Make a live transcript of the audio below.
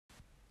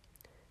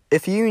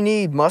if you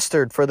need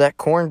mustard for that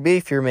corned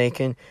beef you're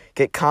making,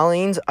 get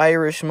Colleen's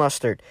Irish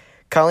Mustard.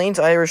 Colleen's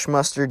Irish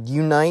Mustard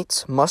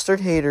unites mustard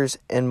haters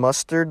and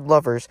mustard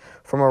lovers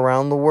from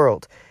around the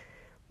world.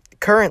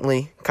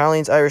 Currently,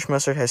 Colleen's Irish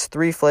Mustard has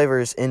 3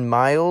 flavors in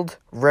mild,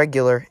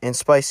 regular, and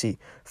spicy.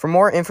 For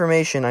more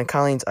information on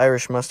Colleen's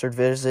Irish Mustard,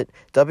 visit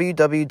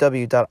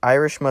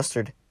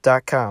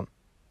www.irishmustard.com.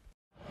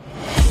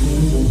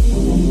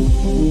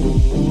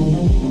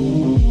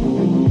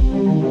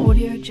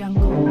 Audio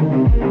Jungle.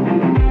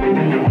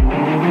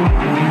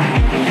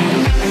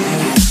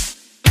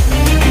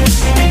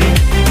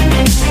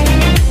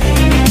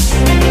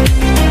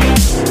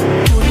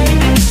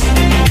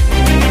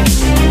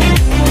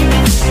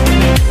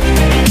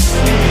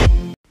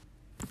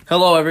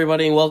 Hello,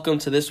 everybody, and welcome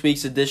to this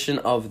week's edition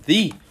of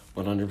the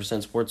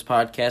 100% Sports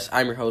Podcast.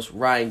 I'm your host,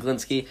 Ryan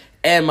Glinsky,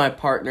 and my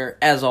partner,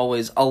 as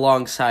always,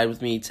 alongside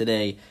with me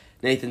today,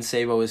 Nathan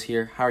Sabo is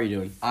here. How are you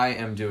doing? I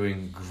am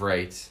doing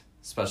great,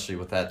 especially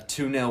with that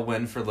 2-0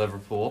 win for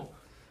Liverpool.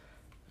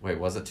 Wait,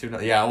 was it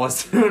 2-0? Yeah, it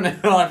was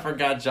 2-0. I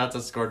forgot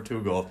Jota scored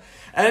 2 goals.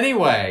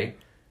 Anyway.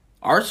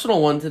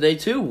 Arsenal won today,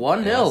 too.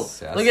 1-0.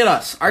 Yes. Look at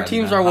us. Our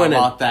teams are winning.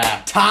 How about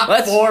that?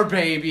 Top 4,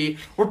 baby.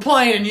 We're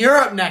playing in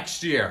Europe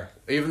next year.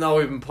 Even though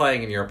we've been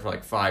playing in Europe for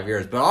like 5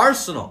 years. But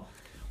Arsenal.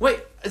 Wait,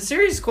 a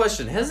serious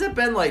question. Has it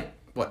been like,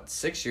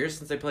 6 years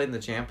since they played in the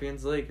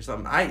Champions League or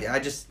something?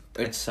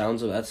 That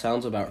sounds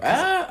about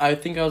right. I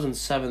think I was in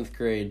 7th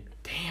grade.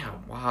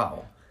 Damn,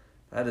 wow.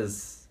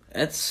 It's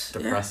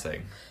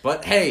depressing. Yeah.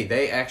 But hey,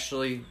 they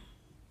actually,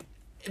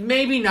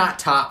 maybe not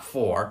top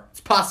 4. It's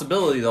a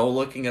possibility, though,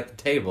 looking at the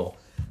table.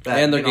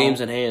 And their games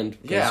in hand.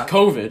 Yeah.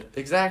 COVID.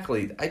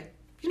 Exactly.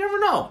 You never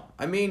know.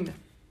 I mean,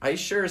 I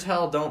sure as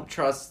hell don't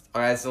trust.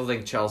 I still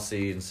think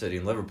Chelsea and City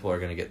and Liverpool are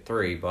going to get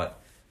 3, but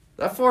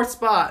that 4th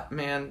spot,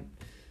 man,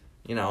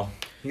 you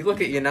look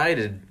at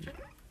United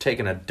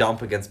taking a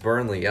dump against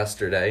Burnley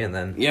yesterday, and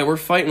then... Yeah, we're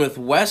fighting with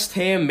West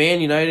Ham, Man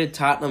United,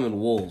 Tottenham,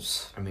 and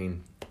Wolves. I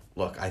mean,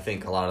 look, I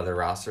think a lot of their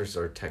rosters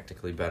are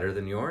technically better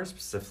than yours,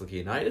 specifically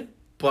United,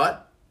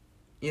 but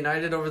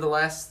United over the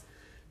last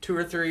 2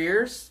 or 3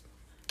 years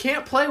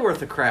can't play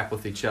worth a crap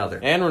with each other.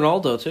 And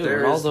Ronaldo, too.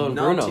 Ronaldo and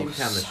Bruno. Team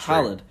chemistry.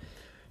 Solid.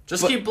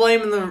 Just keep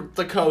blaming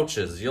the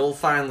coaches. You'll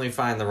finally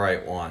find the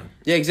right one.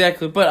 Yeah,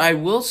 exactly. But I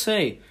will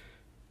say,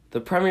 the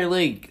Premier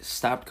League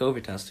stopped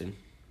COVID testing.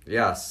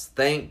 Yes,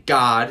 thank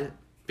God,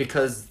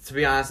 because, to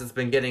be honest, it's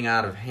been getting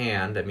out of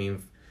hand. I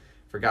mean,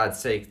 for God's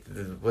sake,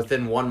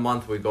 within 1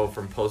 month we go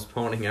from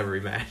postponing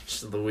every match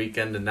to the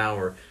weekend, and now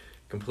we're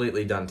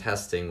completely done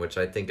testing, which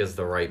I think is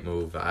the right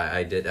move.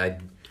 I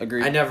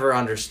Agreed. I never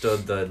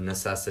understood the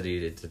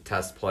necessity to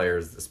test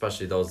players,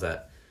 especially those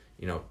that,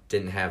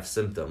 didn't have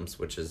symptoms,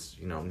 which is,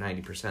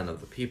 90%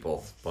 of the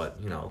people. But,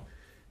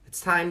 it's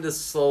time to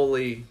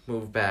slowly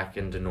move back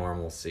into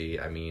normalcy.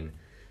 I mean,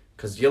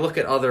 because you look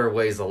at other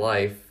ways of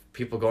life,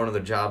 people going to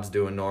their jobs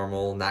doing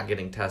normal, not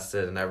getting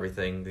tested and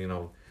everything,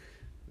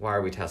 why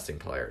are we testing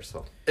players?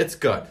 So it's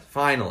good,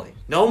 finally.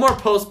 No more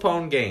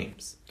postponed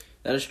games.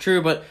 That is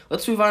true, but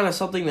let's move on to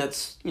something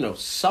that's,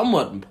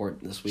 somewhat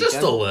important this weekend.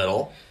 Just a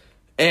little.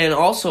 And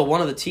also,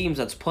 one of the teams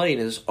that's playing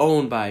is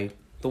owned by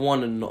the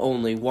one and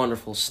only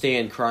wonderful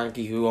Stan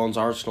Kroenke, who owns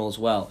Arsenal as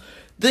well.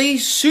 The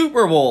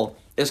Super Bowl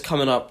is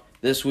coming up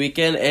this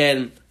weekend,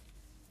 and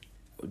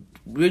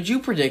would you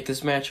predict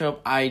this matchup?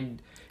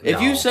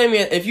 If you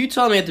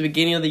tell me at the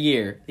beginning of the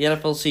year, the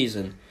NFL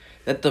season,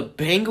 that the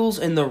Bengals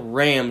and the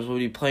Rams would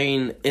be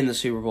playing in the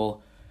Super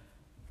Bowl,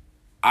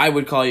 I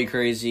would call you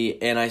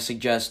crazy, and I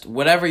suggest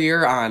whatever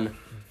you're on,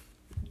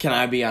 can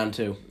I be on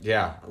too?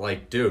 Yeah,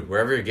 dude,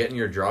 wherever you're getting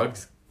your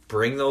drugs,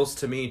 bring those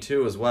to me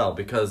too as well,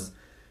 because,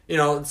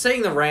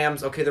 saying the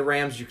Rams, okay, the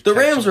Rams, the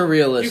Rams are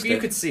realistic. You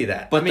could see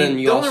that. But then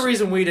the only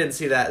reason we didn't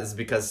see that is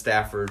because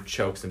Stafford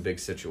chokes in big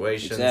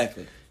situations.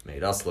 Exactly.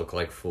 Made us look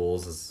like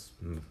fools as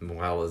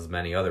well as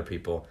many other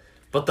people.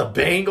 But the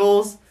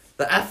Bengals,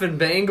 the effing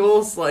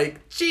Bengals,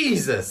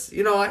 Jesus.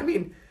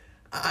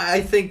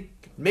 I think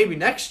maybe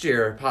next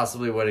year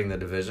possibly winning the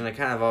division. I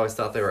kind of always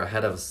thought they were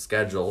ahead of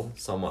schedule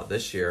somewhat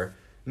this year.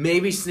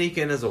 Maybe sneak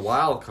in as a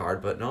wild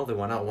card, but no, they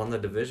went out and won the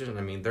division.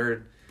 I mean,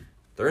 they're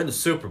in the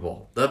Super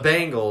Bowl. The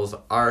Bengals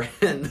are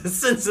in the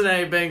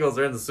Cincinnati Bengals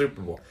are in the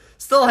Super Bowl.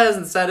 Still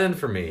hasn't set in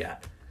for me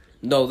yet.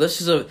 No,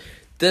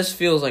 this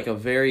feels like a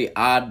very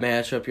odd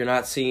matchup. You're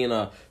not seeing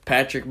a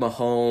Patrick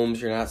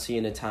Mahomes. You're not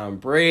seeing a Tom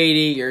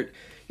Brady.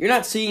 You're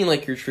not seeing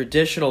your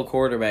traditional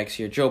quarterbacks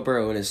here. Joe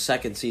Burrow in his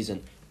 2nd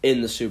season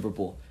in the Super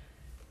Bowl.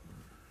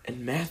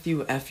 And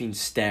Matthew effing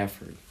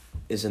Stafford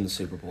is in the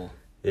Super Bowl.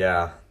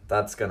 Yeah,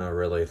 that's going to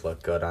really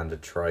look good on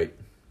Detroit.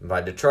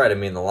 By Detroit, I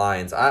mean the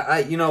Lions.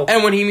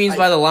 And when he means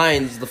by the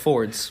Lions, the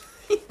Fords.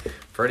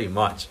 Pretty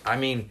much. I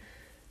mean,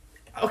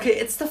 okay,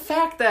 it's the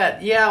fact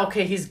that,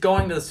 he's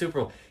going to the Super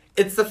Bowl.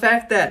 It's the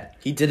fact that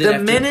he did it the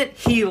minute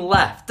he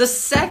left, the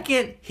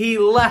second he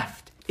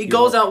left, he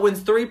goes out, wins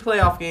 3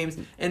 playoff games,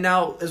 and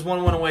now is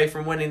 1 win away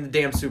from winning the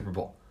damn Super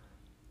Bowl.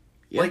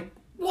 Yep.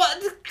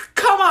 What?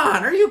 Come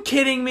on, are you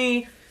kidding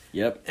me?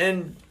 Yep.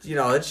 And,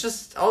 it's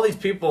just all these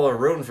people are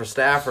rooting for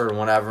Stafford and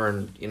whatever,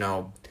 and,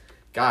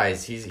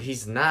 guys,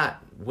 he's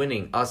not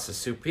winning us a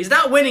Super. He's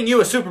not winning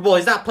you a Super Bowl.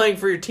 He's not playing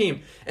for your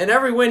team. And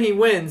every win he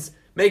wins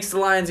makes the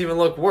Lions even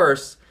look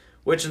worse,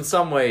 which in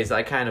some ways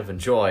I kind of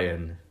enjoy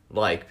and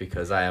like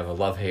because I have a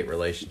love-hate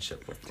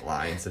relationship with the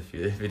Lions. If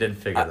you didn't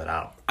figure that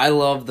out, I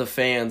love the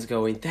fans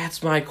going,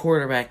 "That's my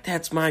quarterback.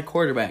 That's my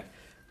quarterback."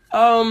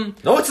 No,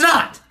 it's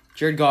not.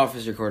 Jared Goff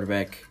is your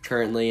quarterback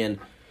currently, and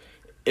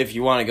if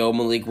you want to go,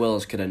 Malik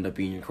Willis could end up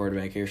being your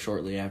quarterback here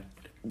shortly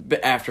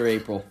after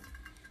April.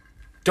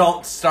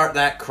 Don't start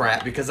that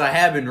crap because I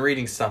have been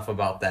reading stuff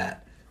about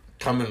that.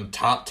 Coming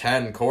top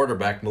 10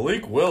 quarterback,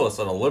 Malik Willis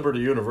at a Liberty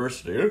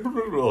University.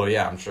 Oh,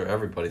 yeah, I'm sure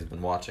everybody's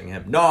been watching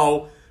him.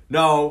 No,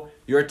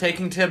 you're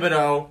taking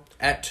Thibodeau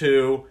at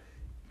 2,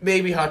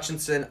 maybe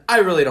Hutchinson. I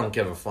really don't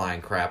give a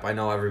flying crap. I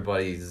know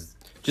everybody's...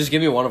 Just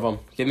give me one of them.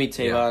 Give me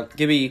Tavon. Yeah.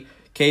 Give me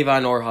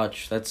Kayvon or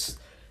Hutch. That's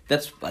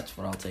what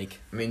I'll take.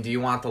 I mean, do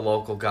you want the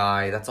local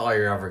guy? That's all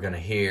you're ever going to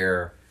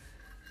hear.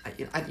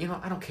 I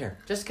don't care.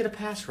 Just get a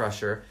pass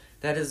rusher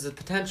that has the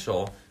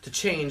potential to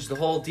change the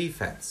whole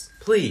defense.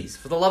 Please,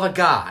 for the love of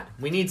God.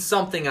 We need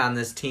something on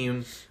this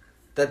team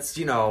that's,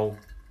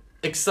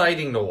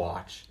 exciting to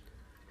watch.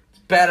 It's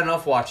bad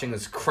enough watching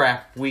this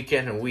crap week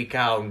in and week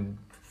out. And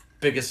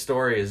biggest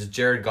story is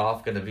Jared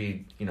Goff going to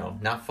be,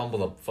 not fumble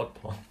the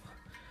football.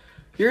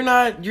 You're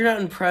not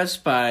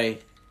impressed by,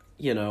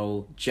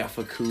 Jeff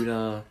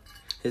Okudah,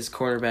 his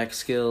cornerback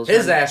skills.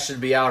 His ass should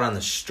be out on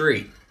the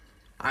street.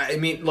 I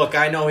mean, look,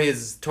 I know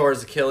he's tore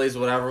his Achilles,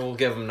 whatever. We'll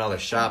give him another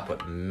shot,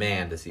 but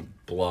man, does he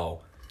blow.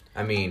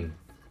 I mean,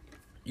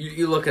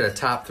 you look at a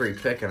top 3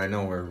 pick, and I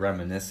know we're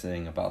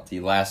reminiscing about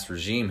the last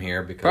regime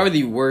here because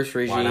Probably the worst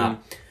regime. Why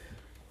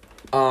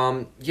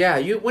not?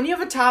 When you have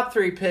a top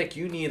 3 pick,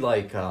 you need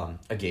like a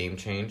game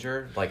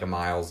changer, like a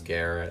Myles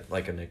Garrett,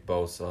 like a Nick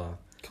Bosa,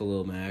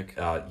 Khalil Mack.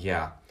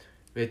 yeah,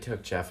 we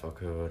took Jeff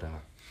freaking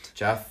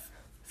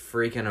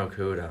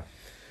Okudah,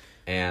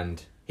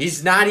 and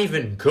he's not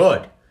even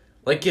good.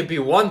 Like, it'd be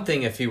one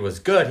thing if he was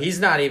good. He's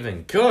not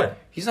even good.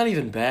 He's not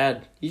even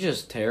bad. He's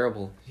just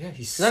terrible. Yeah,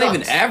 He's not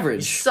even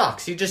average. He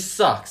sucks. He just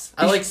sucks.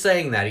 I like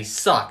saying that. He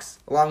sucks.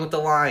 Along with the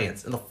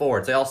Lions and the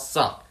Fords. They all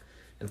suck.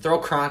 And throw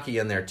Kroenke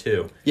in there,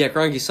 too. Yeah,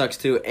 Kroenke sucks,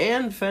 too.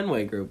 And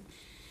Fenway Group.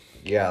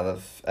 Yeah, the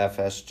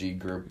FSG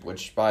group,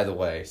 which, by the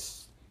way,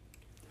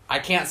 I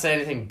can't say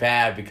anything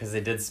bad because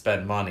they did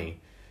spend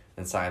money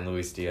and sign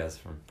Luis Diaz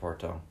from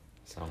Porto.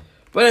 So,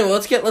 But anyway,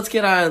 let's get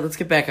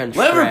back on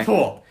track.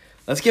 Liverpool!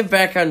 Let's get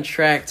back on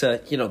track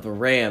to, the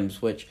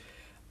Rams, which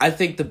I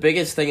think the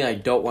biggest thing I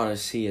don't want to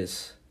see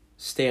is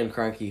Stan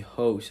Kroenke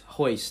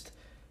hoist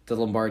the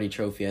Lombardi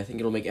Trophy. I think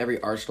it'll make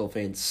every Arsenal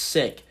fan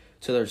sick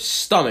to their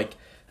stomach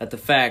at the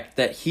fact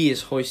that he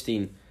is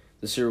hoisting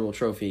the Super Bowl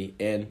trophy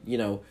and,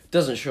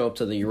 doesn't show up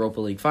to the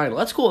Europa League final.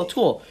 That's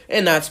cool.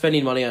 And not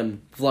spending money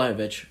on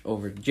Vlahovic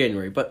over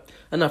January. But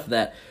enough of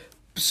that.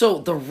 So,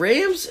 the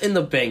Rams and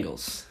the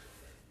Bengals.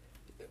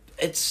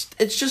 It's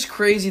just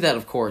crazy that,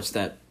 of course,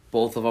 that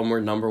both of them were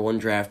number 1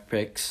 draft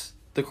picks,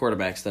 the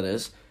quarterbacks, that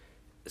is.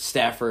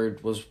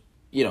 Stafford was,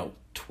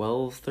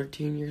 12,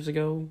 13 years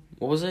ago.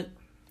 What was it?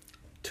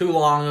 Too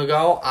long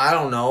ago? I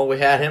don't know. We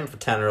had him for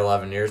 10 or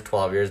 11 years,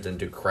 12 years, didn't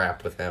do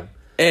crap with him.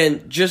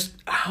 And just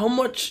how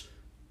much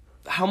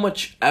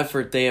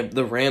effort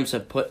the Rams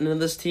have put into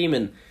this team,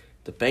 and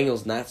the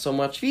Bengals not so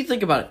much. If you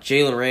think about it,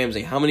 Jalen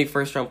Ramsey, how many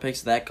first-round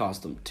picks did that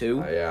cost them?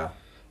 2? Yeah.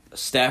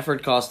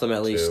 Stafford cost them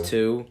at least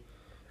 2.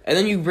 And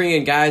then you bring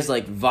in guys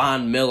like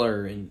Von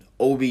Miller and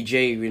OBJ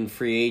in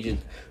free agent.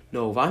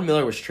 No, Von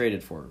Miller was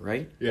traded for,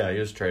 right? Yeah, he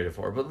was traded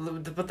for.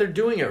 But they're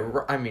doing it.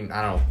 I mean,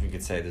 I don't know if you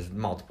could say there's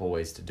multiple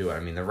ways to do it. I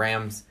mean, the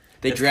Rams.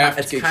 They draft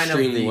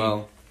extremely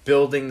well.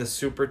 Building the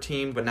super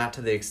team, but not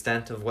to the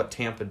extent of what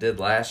Tampa did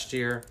last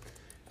year.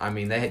 I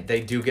mean,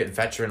 they do get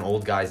veteran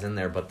old guys in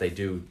there, but they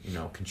do,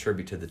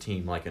 contribute to the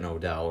team like an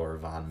Odell or a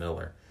Von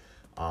Miller.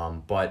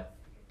 But,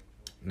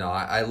 no,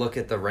 I look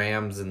at the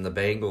Rams and the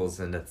Bengals,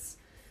 and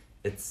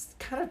it's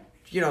kind of,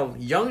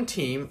 young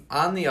team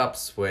on the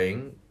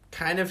upswing,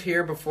 kind of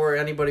here before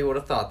anybody would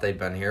have thought they'd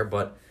been here.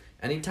 But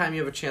anytime you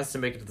have a chance to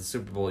make it to the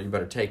Super Bowl, you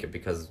better take it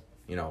because,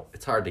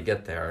 it's hard to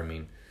get there. I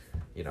mean,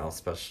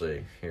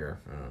 especially here.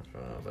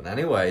 But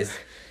anyways,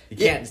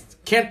 you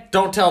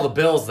don't tell the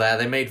Bills that.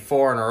 They made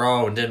 4 in a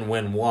row and didn't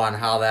win 1.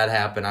 How that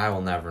happened, I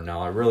will never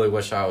know. I really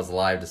wish I was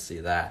alive to see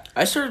that.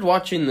 I started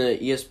watching the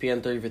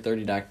ESPN 30 for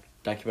 30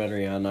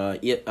 documentary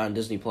on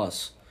Disney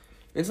Plus.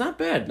 It's not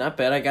bad.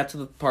 I got to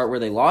the part where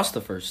they lost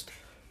the first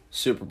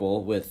Super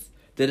Bowl with...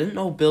 They didn't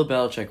know Bill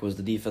Belichick was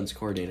the defense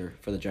coordinator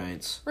for the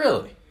Giants.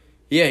 Really?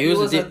 Yeah, he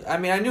was I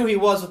knew he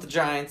was with the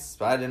Giants,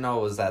 but I didn't know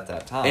it was at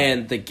that time.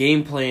 And the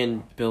game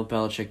plan Bill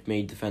Belichick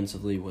made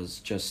defensively was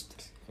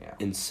just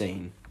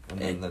insane. And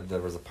then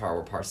there was a part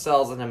where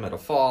Parcells and him had a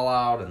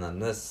fallout, and then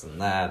this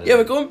and that. Yeah,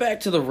 but going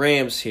back to the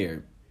Rams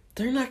here,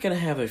 they're not going to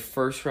have a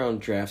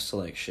first-round draft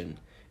selection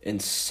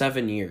in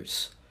 7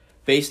 years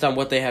based on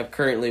what they have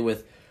currently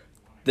with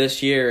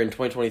this year in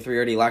 2023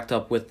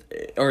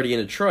 already in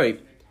Detroit.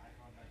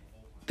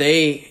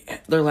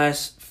 Their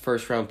last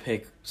first-round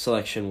pick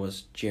selection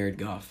was Jared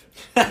Goff.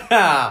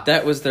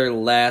 That was their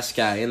last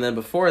guy. And then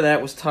before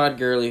that was Todd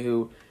Gurley,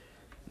 who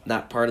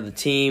not part of the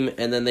team.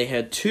 And then they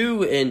had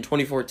 2 in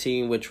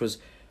 2014, which was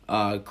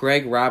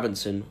Greg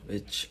Robinson,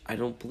 which I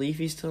don't believe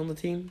he's still on the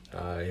team.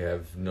 I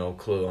have no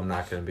clue. I'm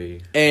not going to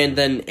be... And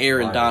then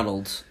Aaron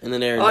Donald. And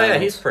then Aaron Oh, Donald. yeah,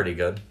 he's pretty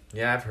good.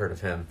 Yeah, I've heard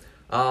of him.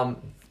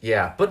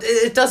 Yeah, but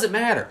it doesn't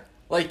matter.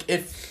 Like,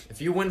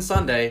 if you win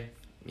Sunday,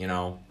 you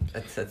know,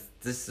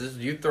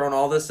 you throwing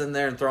all this in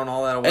there and throwing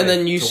all that away. And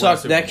then you to win a suck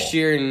Super next Bowl.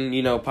 year and,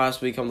 you know,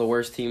 possibly become the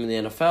worst team in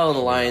the NFL, and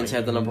the Lions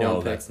have the number 1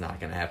 pick. That's not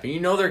going to happen. You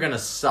know they're going to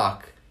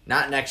suck,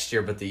 not next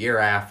year, but the year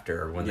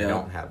after when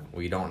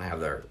we don't have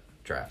their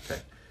draft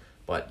pick.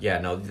 But, yeah,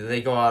 no,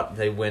 they go out,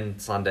 they win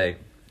Sunday.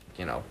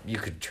 You know, you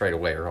could trade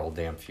away your whole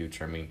damn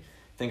future. I mean,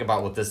 think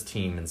about what this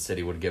team and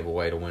city would give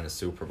away to win a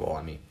Super Bowl.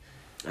 I mean,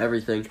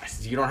 Everything.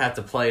 you don't have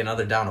to play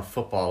another down of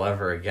football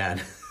ever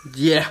again.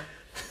 Yeah.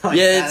 Like,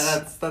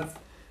 Yeah,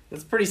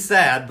 that's pretty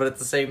sad, but at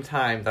the same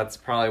time, that's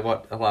probably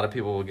what a lot of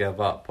people will give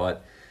up.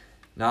 But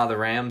no, the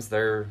Rams,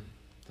 they're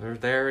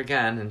there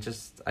again, and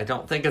just I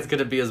don't think it's going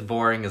to be as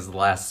boring as the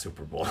last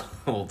Super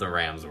Bowl the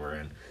Rams were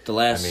in. The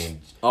last... I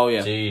mean, oh,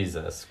 yeah.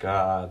 Jesus,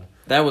 God.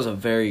 That was a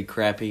very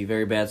crappy,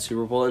 very bad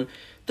Super Bowl. And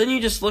then you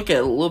just look at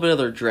a little bit of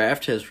their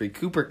draft history.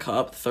 Cooper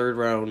Kupp, third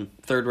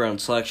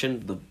round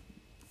selection.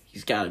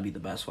 He's got to be the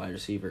best wide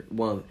receiver.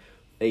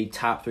 A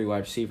top 3 wide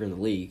receiver in the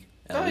league.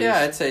 Oh, yeah,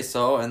 I'd say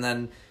so. And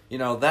then, you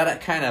know,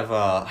 that kind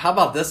of... how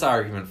about this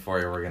argument for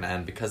you we're going to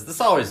end? Because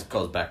this always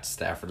goes back to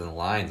Stafford and the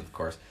Lions, of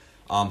course.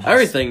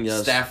 Everything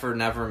does. Stafford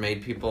never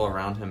made people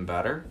around him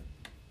better?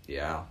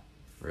 Yeah,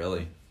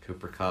 really.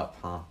 Cooper Kupp,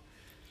 huh?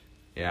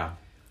 Yeah.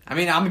 I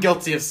mean, I'm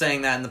guilty of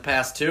saying that in the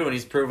past, too, and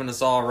he's proven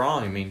us all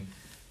wrong. I mean,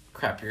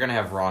 crap, you're going to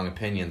have wrong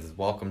opinions.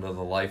 Welcome to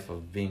the life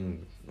of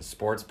being a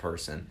sports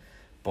person.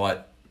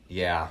 But,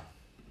 yeah,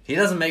 he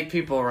doesn't make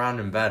people around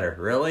him better.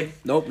 Really?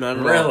 Nope, not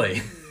at all.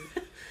 Really?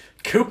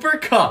 Cooper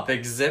Kupp,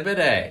 Exhibit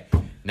A.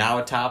 Now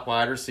a top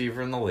wide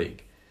receiver in the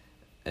league.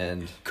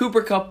 And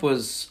Cooper Kupp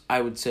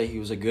I would say he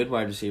was a good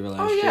wide receiver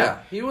last year. yeah.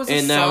 He was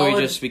and a now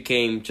solid,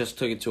 he just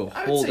took it to a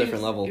whole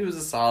different level. He was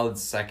a solid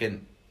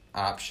second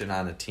option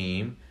on a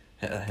team,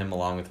 him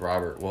along with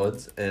Robert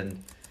Woods.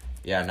 And,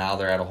 yeah, now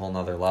they're at a whole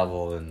nother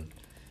level. And,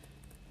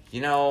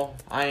 you know,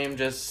 I am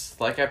just,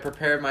 like I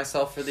prepared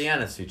myself for the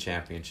NFC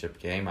Championship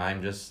game,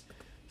 I'm just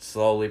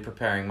slowly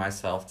preparing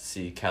myself to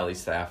see Kelly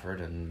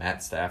Stafford and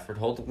Matt Stafford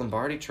hold the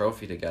Lombardi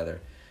Trophy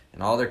together.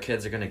 And all their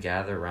kids are going to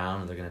gather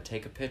around and they're going to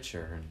take a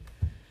picture.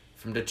 And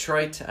from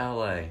Detroit to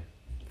L.A.,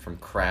 from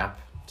crap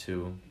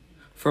to...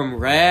 From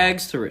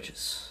rags to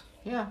riches.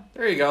 Yeah,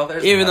 there you go.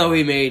 There's Even another though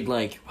he one. made,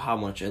 like, how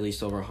much? At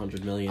least over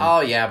 $100 million.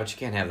 Oh, yeah, but you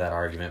can't have that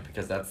argument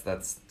because that's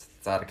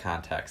it's out of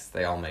context.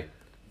 They all make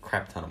a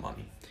crap ton of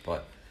money.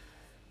 But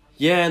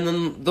Yeah, and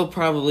then they'll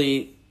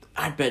probably...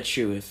 I bet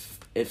you if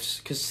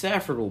because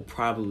Stafford will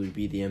probably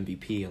be the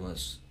MVP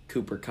unless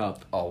Cooper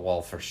Kupp... oh,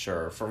 well, for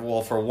sure. For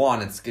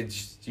one,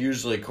 it's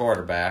usually a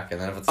quarterback, and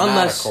then if it's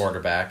Unless- not a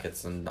quarterback,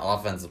 it's an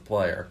offensive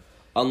player.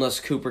 Unless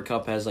Cooper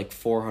Kupp has like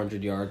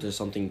 400 yards or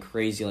something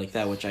crazy like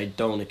that, which I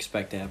don't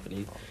expect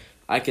happening.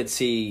 I could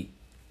see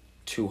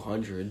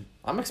 200.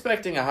 I'm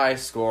expecting a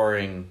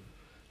high-scoring,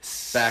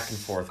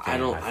 back-and-forth game.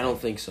 I don't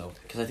think so,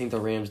 because I think the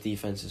Rams'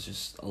 defense is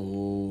just a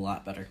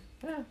lot better.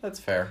 Yeah, that's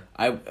fair.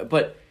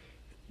 But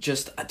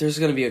just there's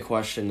gonna be a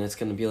question that's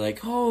gonna be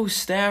like, oh,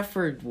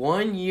 Stafford,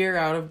 1 year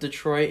out of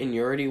Detroit and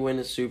you already win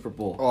a Super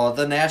Bowl. Well,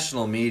 the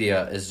national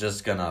media is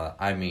just gonna.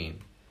 I mean,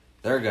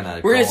 they're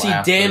gonna. We're gonna go see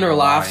after Dan the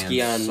Orlovsky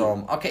Lions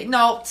on- okay,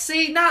 no,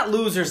 see, not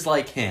losers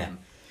like him.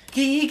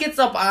 He gets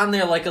up on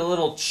there like a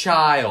little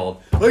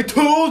child. I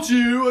told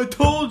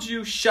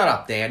you. Shut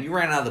up, Dan. You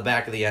ran out of the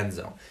back of the end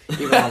zone.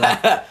 Even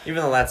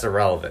though that's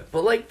irrelevant.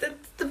 But like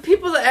the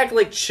people that act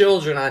like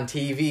children on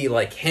TV,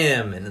 like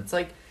him, and it's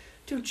like,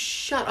 dude,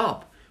 shut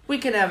up. We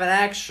can have an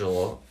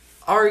actual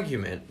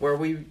argument where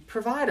we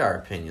provide our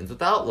opinions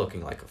without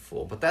looking like a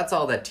fool. But that's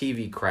all that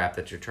TV crap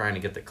that you're trying to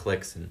get the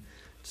clicks and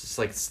just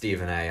like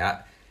Stephen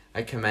A.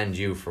 I commend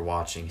you for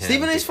watching him.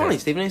 Stephen A's funny.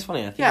 because- Stephen A's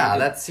funny. I think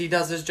Yeah, he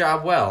does his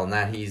job well, and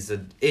that he's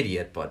an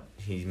idiot, but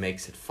he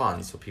makes it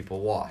fun so people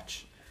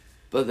watch.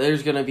 But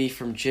there's gonna be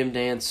from Jim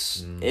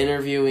Nance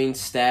interviewing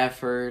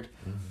Stafford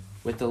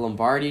with the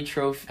Lombardi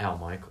Trophy. Al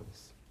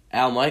Michaels.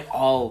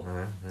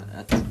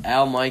 That's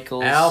Al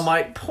Michaels.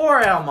 Poor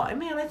Al Michaels.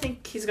 Man, I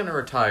think he's gonna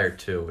retire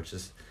too, which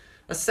is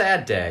a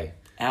sad day.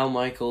 Al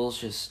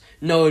Michaels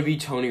it'd be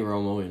Tony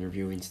Romo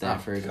interviewing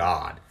Stafford. Oh,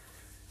 God.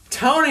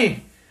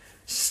 Tony!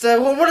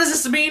 What does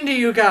this mean to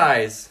you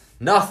guys?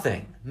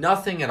 Nothing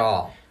at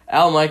all.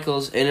 Al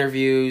Michaels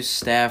interviews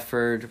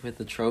Stafford with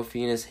the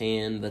trophy in his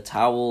hand, the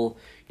towel,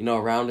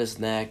 around his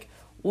neck.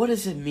 What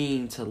does it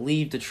mean to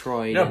leave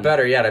Detroit?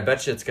 Better yet, I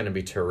bet you it's going to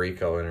be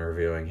Tirico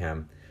interviewing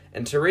him.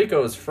 And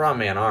Tirico is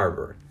from Ann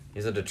Arbor.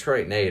 He's a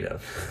Detroit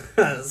native.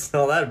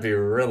 So that'd be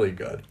really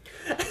good.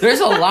 There's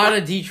a lot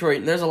of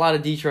Detroit,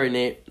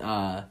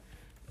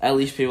 at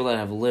least people that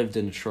have lived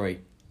in Detroit,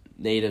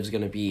 natives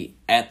going to be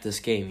at this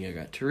game. You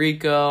got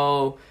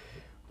Tirico,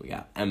 We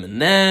got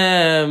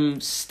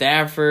Eminem,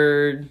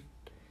 Stafford.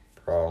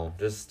 Bro,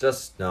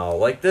 just no.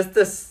 Like,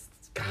 this,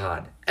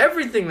 God,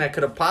 everything that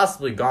could have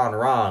possibly gone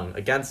wrong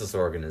against this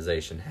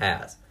organization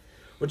has.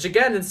 Which,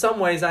 again, in some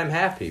ways, I'm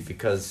happy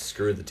because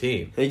screw the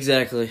team.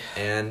 Exactly.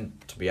 And,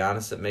 to be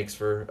honest, it makes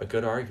for a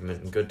good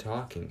argument and good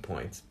talking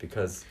points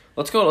because...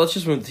 Let's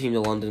just move the team to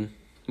London.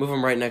 Move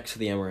them right next to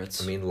the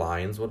Emirates. I mean,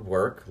 Lions would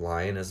work.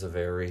 Lion is a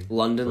very...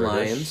 London British.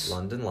 Lions.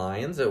 London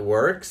Lions. It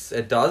works.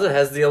 It does. It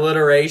has the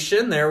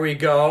alliteration. There we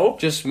go.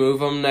 Just move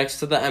them next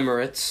to the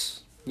Emirates.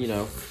 You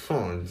know.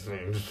 No,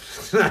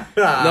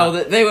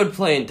 No, they would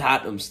play in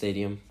Tottenham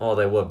Stadium. Well,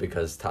 they would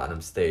because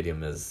Tottenham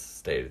Stadium is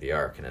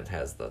state-of-the-art and it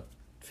has the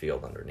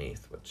field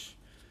underneath, which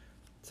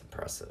it's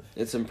impressive.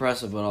 It's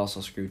impressive, but also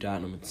screw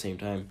Tottenham at the same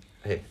time.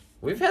 Hey,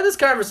 we've had this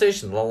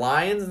conversation. The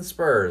Lions and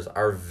Spurs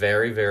are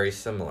very, very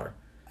similar.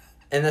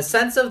 In the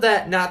sense of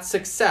that, not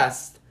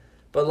success,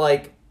 but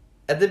like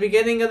at the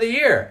beginning of the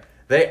year,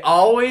 they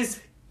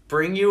always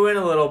bring you in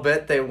a little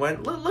bit. They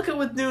went, look at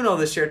with Nuno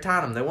this year,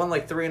 Tottenham. They won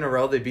like 3 in a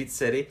row. They beat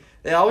City.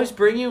 They always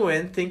bring you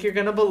in, think you're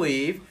going to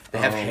believe. They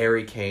have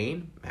Harry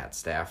Kane, Matt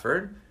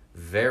Stafford.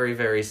 Very,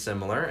 very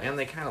similar. And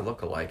they kind of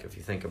look alike if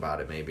you think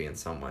about it, maybe in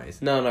some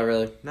ways. No, not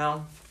really.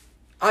 No.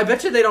 I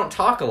bet you they don't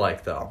talk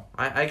alike, though.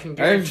 I can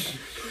guarantee,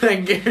 I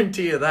can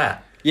guarantee you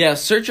that. Yeah,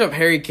 search up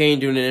Harry Kane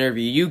doing an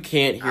interview. You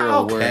can't hear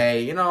a word.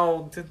 Okay, you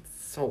know,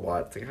 so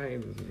what?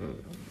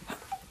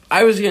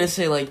 I was going to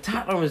say, like,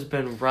 Tottenham has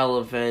been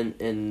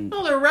relevant and...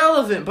 No, they're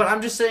relevant, but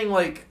I'm just saying,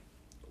 like,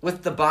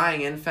 with the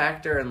buying in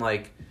factor and,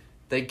 like,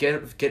 they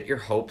get your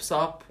hopes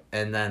up,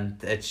 and then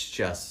it's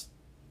just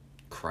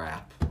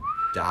crap.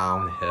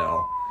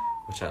 Downhill,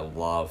 which I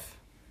love.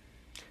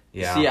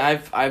 Yeah. See,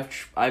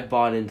 I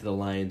bought into the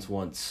Lions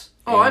once.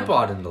 Oh, I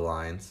bought into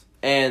Lions.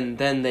 And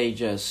then they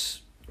just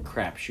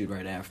crapshoot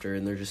right after,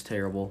 and they're just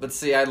terrible. But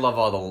see, I love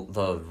all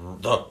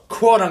the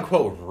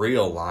quote-unquote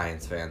real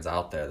Lions fans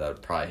out there that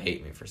would probably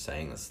hate me for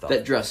saying this stuff.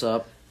 That dress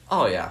up.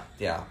 Oh, yeah.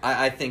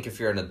 I think if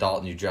you're an adult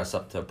and you dress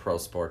up to a pro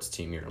sports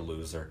team, you're a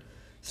loser.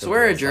 So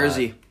wear a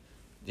jersey.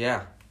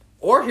 Yeah.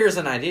 Or here's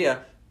an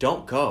idea.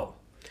 Don't go.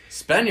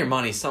 Spend your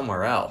money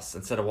somewhere else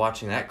instead of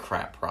watching that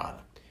crap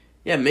product.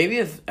 Yeah, maybe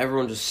if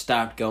everyone just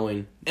stopped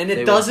going. And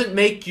it doesn't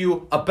make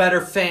you a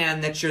better fan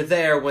that you're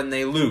there when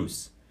they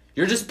lose.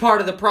 You're just part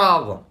of the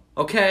problem,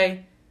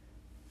 okay?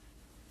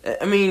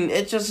 I mean,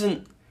 it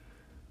doesn't...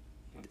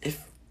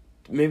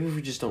 Maybe if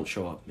we just don't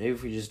show up. Maybe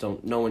if we just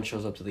don't... No one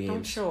shows up to the games.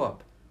 Don't show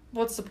up.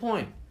 What's the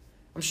point?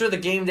 I'm sure the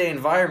game day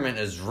environment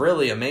is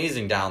really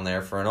amazing down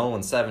there for an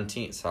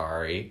 0-17.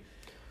 Sorry.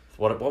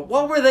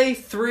 What were they?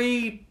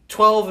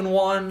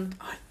 3-12-1?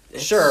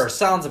 Sure,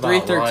 sounds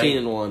about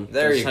 3-13-1.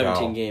 There you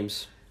 17 go.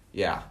 games.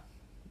 Yeah.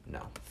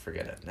 No,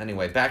 forget it.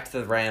 Anyway, back to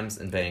the Rams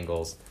and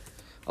Bengals.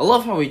 I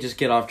love how we just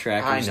get off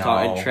track and I just know.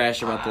 talk and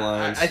trash about the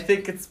Lions. I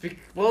think it's...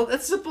 Well,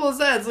 it's simple as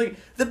that. It's like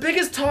the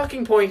biggest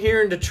talking point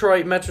here in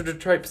Detroit, Metro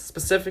Detroit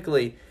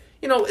specifically,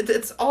 you know,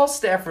 it's all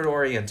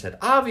Stafford-oriented.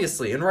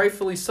 Obviously, and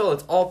rightfully so.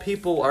 It's all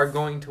people are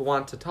going to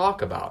want to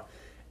talk about.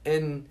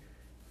 And,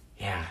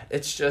 yeah,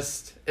 it's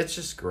just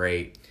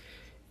great.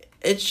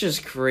 It's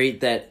just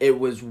great that it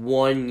was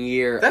 1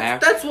 year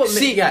after. That's what...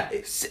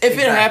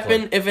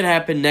 If it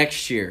happened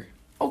next year,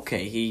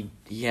 okay, he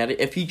had it.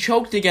 If he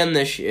choked again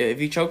this year, if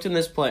he choked in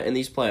these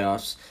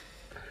playoffs,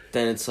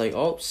 then it's like,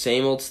 oh,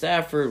 same old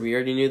Stafford. We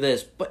already knew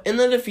this. And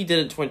then if he did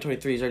it in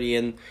 2023, he's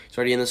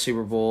already in the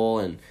Super Bowl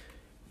and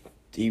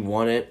he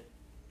won it.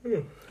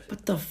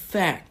 But the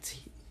fact,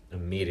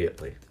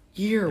 Immediately.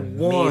 year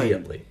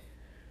one,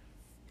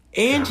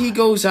 and he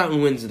goes out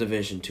and wins the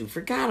division too.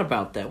 Forgot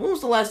about that. When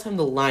was the last time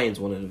the Lions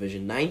won a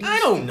division? 90s? I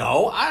don't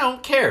know. I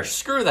don't care.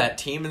 Screw that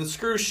team and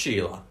screw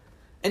Sheila.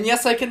 And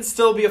yes, I can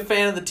still be a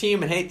fan of the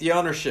team and hate the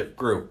ownership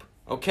group.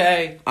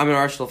 Okay? I'm an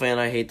Arsenal fan.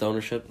 I hate the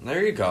ownership.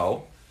 There you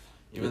go.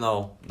 Even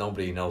though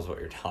nobody knows what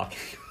you're talking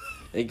about.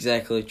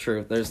 Exactly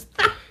true. There's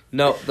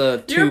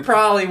the two. You're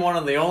probably one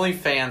of the only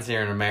fans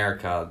here in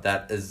America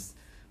that is...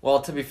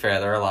 Well, to be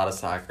fair, there are a lot of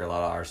soccer, a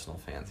lot of Arsenal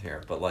fans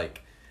here. But,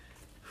 like,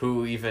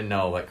 who even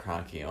know that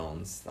Kroenke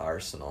owns the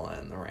Arsenal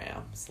and the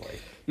Rams?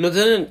 Like, No,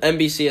 didn't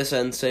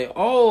NBCSN say,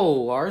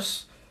 oh,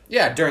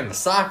 yeah, during the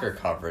soccer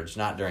coverage,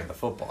 not during the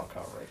football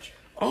coverage.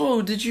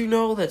 Oh, did you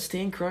know that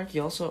Stan Kroenke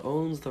also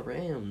owns the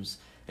Rams?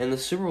 And the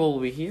Super Bowl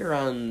will be here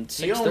on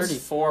 6:30. He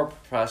owns 4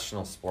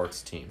 professional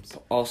sports teams.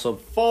 Also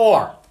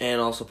 4! And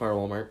also part of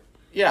Walmart.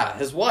 Yeah,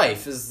 his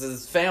wife,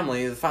 his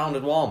family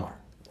founded Walmart.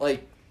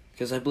 Like...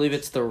 Because I believe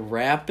it's the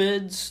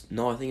Rapids.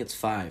 No, I think it's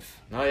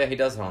 5. Oh, yeah, he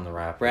does own the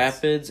Rapids.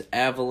 Rapids,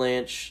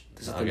 Avalanche,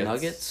 the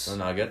Nuggets? The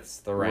Nuggets,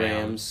 the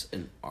Rams,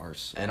 and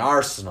Arsenal. And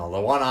Arsenal,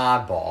 the one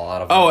oddball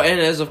out of... Oh,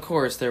 and as of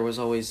course, there was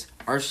always...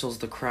 Arsenal's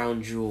the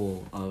crown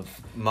jewel of...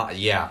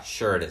 Yeah,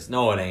 sure it is.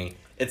 No, it ain't.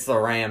 It's the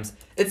Rams.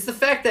 It's the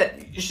fact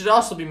that you should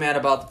also be mad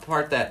about the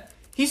part that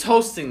he's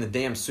hosting the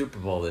damn Super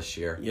Bowl this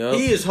year. Yep.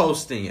 He is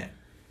hosting it.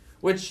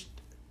 Which...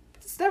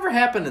 It's never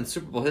happened in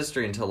Super Bowl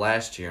history until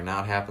last year.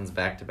 Now it happens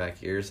back-to-back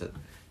years that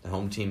the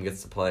home team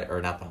gets to play,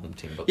 or not the home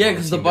team, but yeah,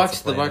 because the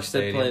Bucks did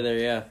play there,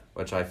 yeah.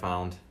 Which I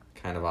found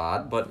kind of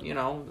odd, but you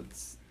know,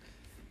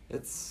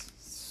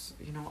 it's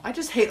I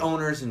just hate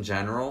owners in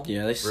general.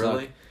 Yeah, they suck.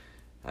 Really.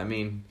 I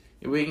mean,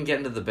 we can get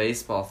into the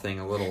baseball thing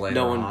a little later.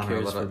 No one on,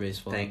 cares for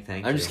baseball. Thank you.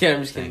 I'm just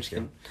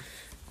kidding.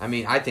 I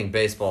mean, I think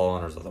baseball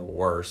owners are the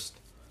worst.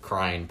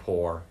 Crying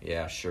poor.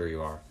 Yeah, sure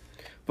you are.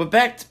 But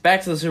back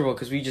to the Super Bowl,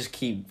 because we just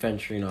keep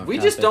venturing off. We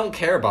just don't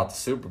care about the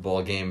Super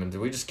Bowl game, and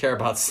we just care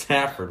about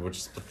Stafford, which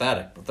is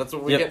pathetic. But that's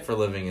what we get for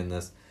living in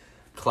this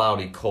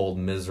cloudy, cold,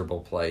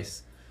 miserable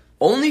place.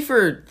 Only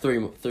for 3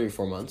 or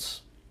 4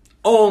 months.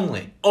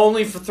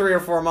 Only for 3 or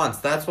 4 months.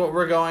 That's what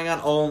we're going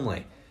on.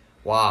 Only.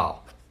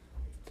 Wow.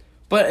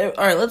 But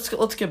all right,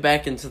 let's get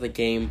back into the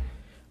game.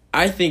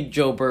 I think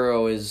Joe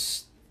Burrow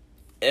is.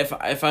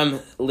 If I'm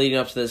leading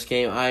up to this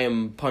game, I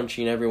am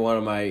punching every one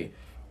of my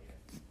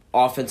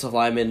offensive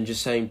linemen and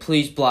just saying,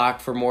 please block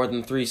for more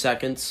than 3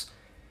 seconds.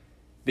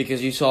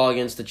 Because you saw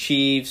against the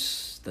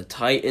Chiefs, the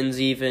Titans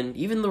even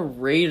the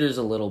Raiders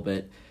a little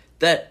bit,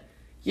 that,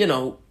 he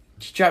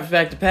drops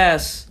back to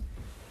pass,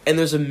 and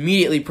there's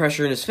immediately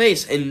pressure in his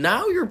face. And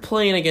now you're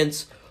playing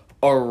against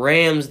a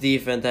Rams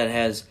defense that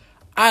has,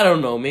 I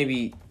don't know,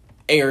 maybe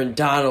Aaron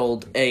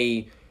Donald,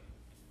 a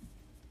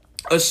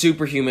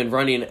superhuman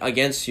running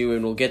against you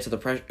and will get to the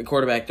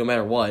quarterback no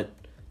matter what.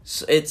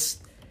 So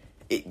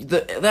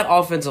that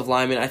offensive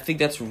lineman, I think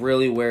that's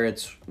really where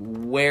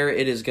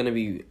it is going to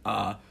be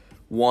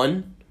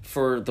won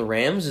for the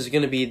Rams is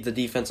going to be the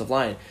defensive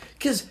line,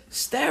 because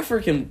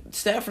Stafford and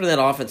that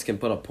offense can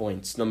put up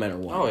points no matter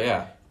what. Oh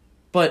yeah,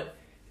 but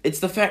it's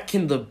the fact,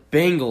 can the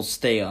Bengals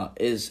stay up,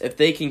 is if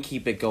they can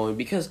keep it going,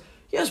 because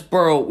yes,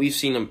 Burrow, we've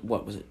seen him,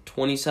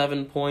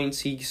 27 points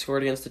he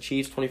scored against the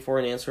Chiefs, 24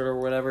 unanswered or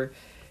whatever.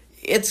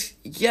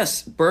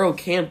 Burrow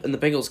can, and the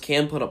Bengals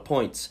can put up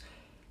points,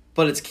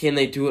 but it's, can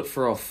they do it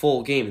for a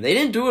full game? They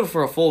didn't do it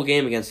for a full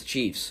game against the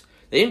Chiefs.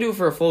 They didn't do it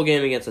for a full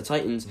game against the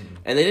Titans,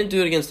 and they didn't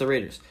do it against the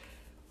Raiders.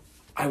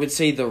 I would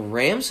say the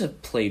Rams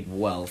have played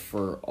well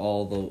for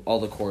all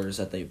the quarters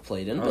that they've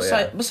played in.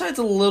 Besides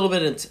a little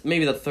bit in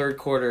maybe the third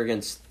quarter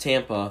against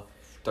Tampa.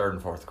 Third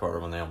and fourth quarter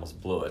when they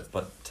almost blew it.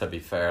 But to be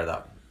fair,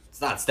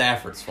 it's not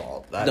Stafford's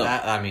fault.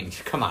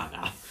 Come on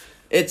now.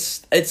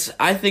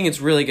 I think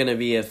it's really going to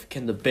be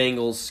can the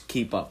Bengals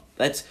keep up.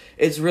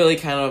 It's really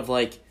kind of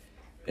like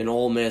an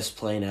Ole Miss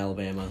playing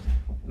Alabama.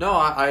 No,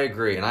 I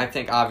agree, and I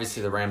think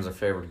obviously the Rams are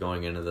favored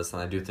going into this,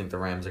 and I do think the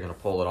Rams are going to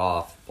pull it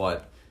off.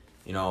 But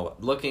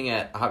looking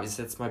at,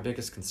 obviously it's my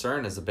biggest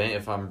concern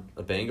if I'm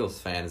a Bengals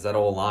fan, is that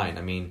O-line.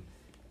 I mean,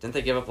 didn't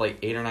they give up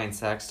 8 or 9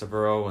 sacks to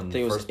Burrow in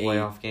the first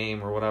playoff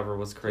game or whatever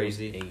was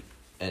crazy? It was 8.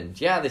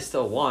 And yeah, they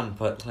still won,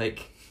 but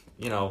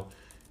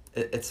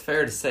it's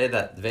fair to say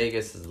that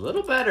Vegas is a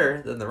little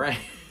better than the Rams.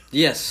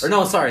 Yes. Or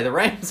no, sorry, the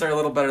Rams are a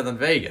little better than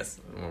Vegas.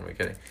 What am I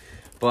kidding?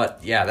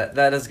 But yeah,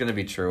 that is going to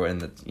be true,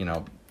 and you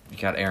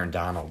got Aaron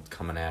Donald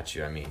coming at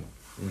you. I mean,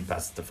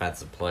 best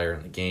defensive player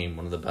in the game,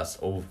 one of the best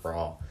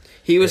overall.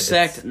 He was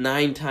sacked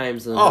 9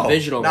 times in the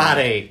divisional round. Not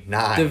 8,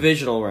 9.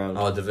 Divisional round.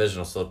 Oh,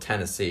 divisional, so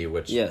Tennessee,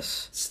 which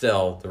yes,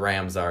 still the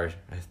Rams are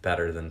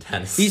better than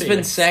Tennessee. He's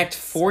been sacked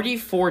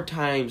 44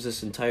 times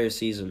this entire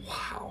season.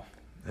 Wow,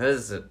 that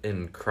is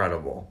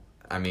incredible.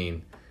 I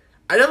mean,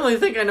 I definitely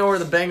think I know where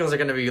the Bengals are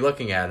going to be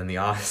looking at in the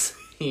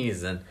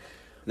offseason.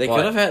 They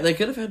could have had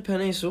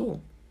Penei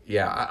Sewell.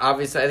 Yeah,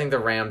 obviously I think the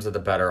Rams are the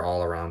better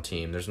all-around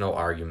team. There's no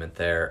argument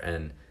there,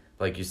 and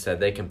like you said,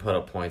 they can put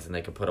up points, and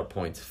they can put up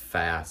points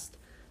fast.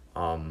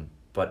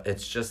 But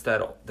it's just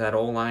that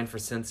O-line for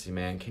Cincy,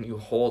 man. Can you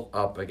hold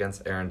up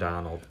against Aaron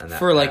Donald and that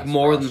for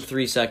more rush? than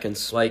 3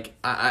 seconds?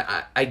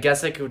 I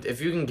guess I could,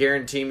 if you can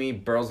guarantee me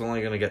Burrow's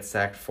only going to get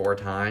sacked 4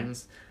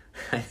 times,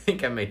 I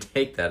think I may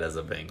take that as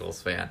a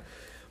Bengals fan.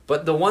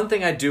 But the one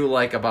thing I do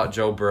like about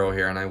Joe Burrow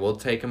here, and I will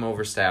take him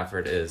over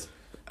Stafford, is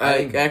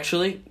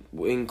actually,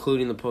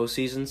 including the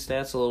postseason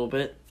stats a little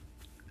bit,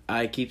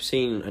 I keep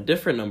seeing a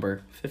different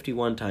number.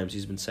 51 times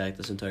he's been sacked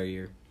this entire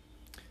year.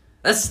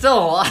 That's still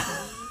a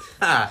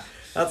lot.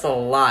 That's a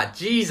lot.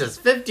 Jesus,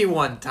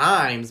 51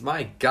 times.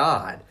 My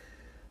God.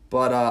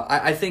 But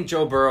I think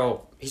Joe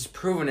Burrow, he's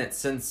proven it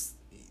since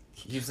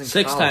he was in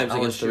 6 college. times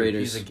against the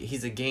Raiders.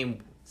 He's a game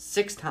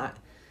 6 times.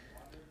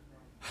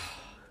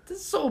 This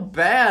is so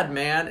bad,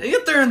 man. And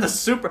yet they're in the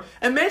Super.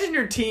 Imagine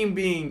your team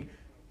being,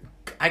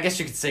 I guess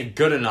you could say,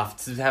 good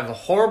enough to have a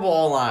horrible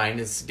O-line,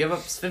 is give up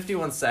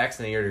 51 sacks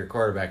in a year to your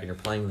quarterback, and you're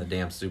playing in the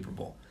damn Super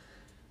Bowl.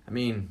 I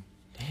mean,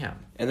 damn.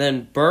 And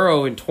then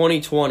Burrow in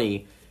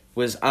 2020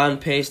 was on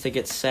pace to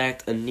get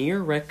sacked a near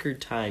record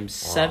time,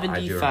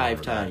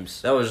 75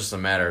 times. That was just a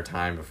matter of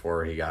time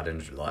before he got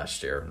injured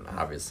last year, and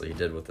obviously he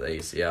did with the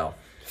ACL.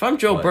 If I'm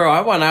Joe Burrow,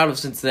 I want out of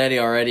Cincinnati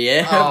already.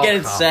 I'm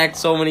getting sacked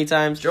so many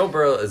times. Joe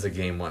Burrow is a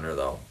game winner,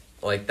 though.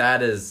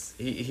 That is,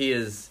 he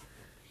is.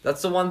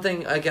 That's the one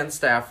thing against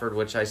Stafford,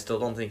 which I still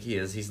don't think he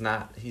is. He's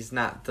not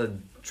the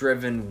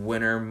driven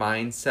winner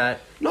mindset.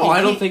 No,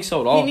 I don't think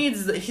so at all.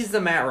 He's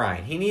the Matt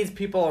Ryan. He needs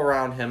people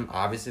around him,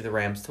 obviously the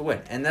Rams, to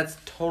win, and that's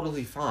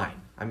totally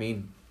fine. I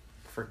mean,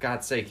 for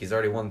God's sake, he's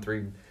already won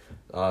 3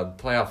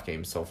 playoff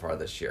games so far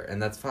this year,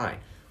 and that's fine.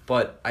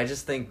 But I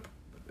just think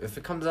if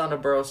it comes down to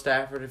Burrow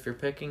Stafford, if you're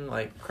picking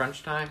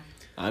crunch time,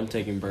 I'm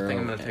taking Burrow. I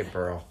think I'm going to take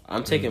Burrow.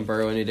 I'm taking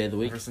Burrow any day of the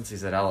week. Ever since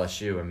he's at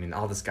LSU, I mean,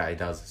 all this guy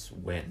does is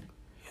win.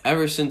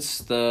 Ever since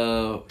they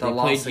loss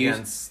played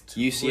against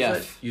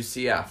UCF.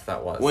 UCF,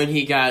 that was. When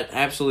he got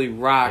absolutely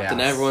rocked, and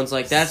Yes. everyone's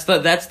like, "That's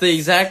the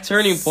exact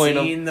turning point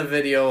of Seen the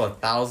video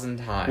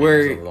 1,000 times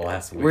where over the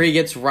last week. where he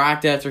gets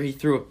rocked after he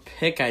threw a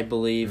pick, I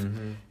believe."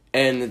 Mm-hmm.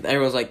 And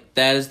everyone's like,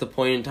 that is the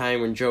point in time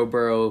when Joe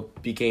Burrow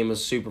became a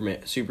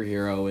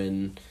superhero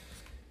and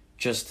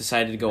just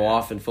decided to go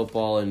off in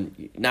football.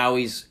 And now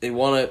they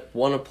won a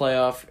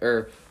playoff,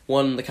 or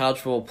won the college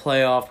football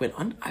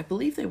playoff. I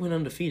believe they went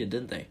undefeated,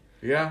 didn't they?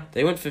 Yeah.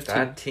 They went 15.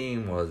 That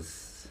team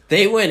was...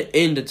 They went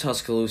into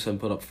Tuscaloosa and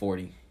put up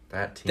 40.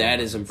 That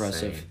was is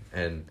impressive. insane.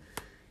 And,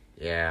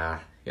 yeah,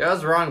 I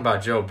was wrong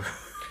about Joe Burrow.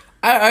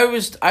 I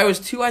was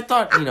too. I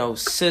thought,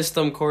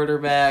 system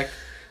quarterback,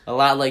 a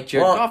lot like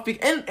Jared Goff,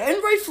 and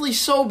rightfully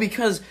so,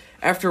 because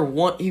after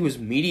he was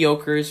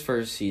mediocre his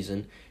first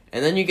season,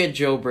 and then you get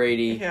Joe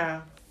Brady.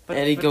 Yeah.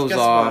 And he goes guess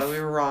off. What? We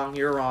were wrong.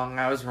 You're wrong.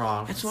 I was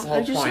wrong. That's That's the what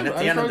whole I just point. said. At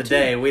the end of the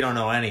day, we don't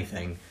know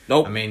anything.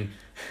 Nope. I mean,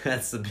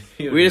 that's the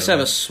beauty. We just of have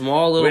it. a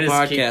small little We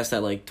just keep podcast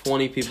that like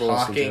 20 people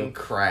listen talking to.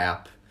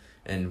 crap,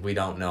 and we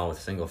don't know a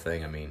single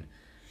thing. I mean,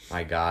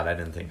 my God, I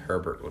didn't think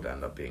Herbert would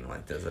end up being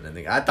like this.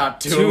 I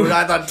thought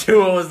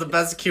Tua was the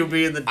best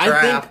QB in the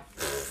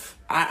draft.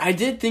 I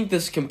did think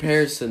this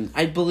comparison,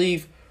 I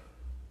believe,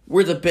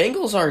 where the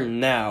Bengals are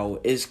now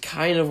is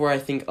kind of where I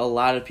think a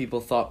lot of people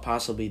thought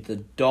possibly the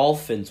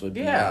Dolphins would be.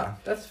 Yeah,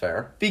 that's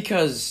fair.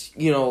 Because,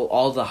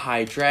 all the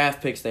high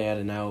draft picks they had,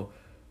 and now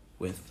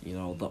with,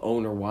 the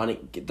owner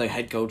the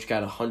head coach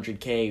got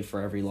 $100K for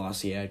every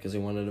loss he had because they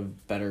wanted a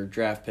better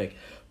draft pick.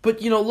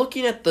 But,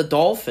 looking at the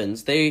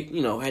Dolphins, they,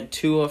 had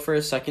Tua for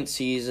a second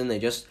season. They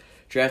just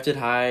drafted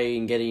high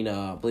and getting,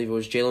 I believe it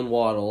was Jalen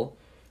Waddle.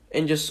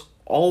 And just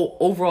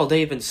overall,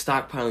 they've been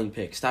stockpiling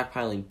picks.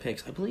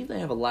 I believe they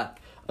have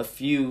a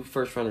few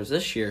first runners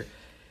this year.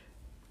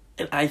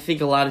 And I think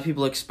a lot of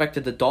people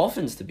expected the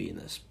Dolphins to be in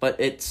this. But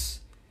it's,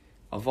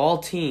 of all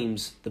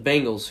teams, the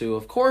Bengals, who,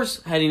 of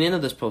course, heading into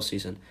this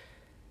postseason,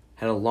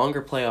 had a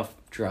longer playoff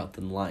drought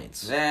than the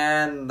Lions.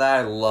 And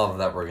I love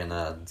that we're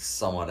gonna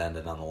somewhat end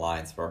it on the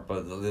Lions part,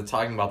 but they're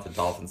talking about the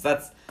Dolphins.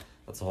 That's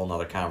a whole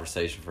nother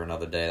conversation for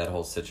another day. That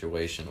whole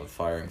situation with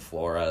firing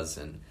Flores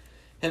and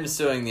him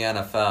suing the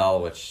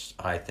NFL, which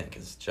I think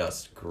is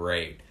just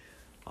great.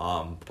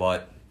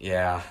 But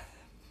yeah.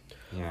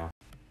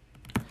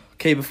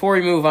 Okay, before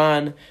we move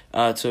on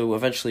to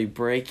eventually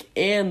break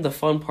and the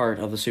fun part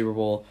of the Super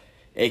Bowl,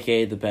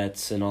 aka the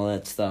bets and all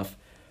that stuff,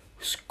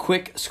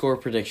 quick score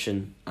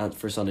prediction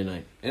for Sunday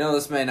night.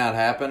 This may not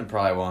happen. It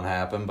probably won't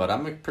happen, but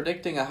I'm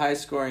predicting a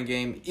high-scoring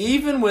game,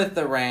 even with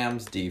the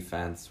Rams'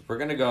 defense. We're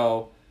going to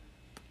go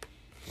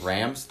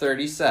Rams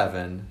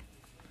 37,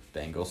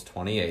 Bengals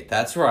 28.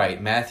 That's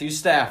right. Matthew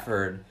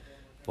Stafford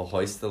will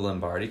hoist the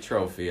Lombardi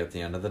Trophy at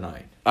the end of the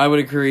night. I would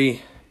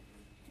agree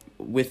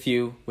with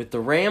you with the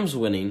Rams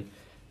winning,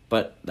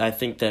 but I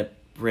think that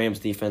Rams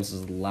defense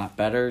is a lot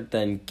better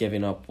than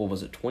giving up,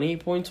 28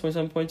 points,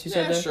 27 points you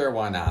said there? Yeah, sure,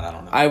 why not? I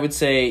don't know. I would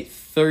say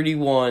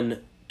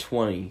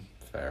 31-20.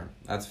 Fair.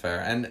 That's fair.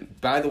 And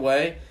by the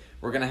way,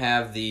 we're going to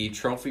have the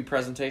trophy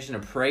presentation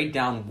and parade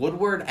down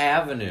Woodward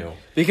Avenue.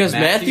 Because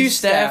Matthew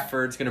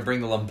Stafford's going to bring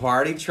the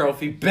Lombardi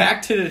Trophy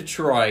back to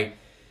Detroit.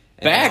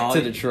 Back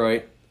to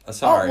Detroit.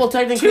 Sorry. Well,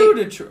 technically, to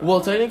Detroit. Well,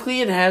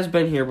 technically, it has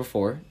been here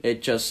before.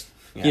 It just,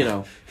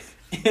 In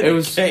it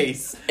was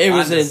case. It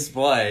was on in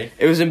display.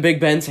 It was in Big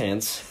Ben's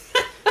hands.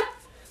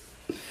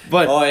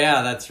 But oh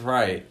yeah, that's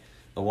right.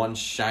 The one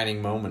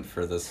shining moment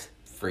for this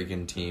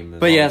freaking team.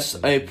 But yes,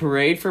 a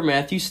parade for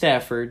Matthew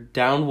Stafford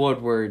down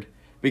Woodward,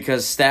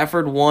 because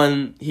Stafford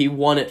won. He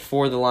won it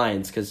for the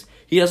Lions because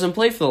he doesn't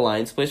play for the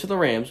Lions, he plays for the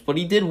Rams, but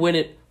he did win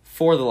it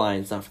for the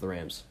Lions, not for the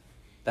Rams.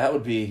 That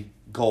would be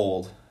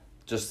gold.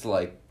 Just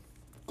to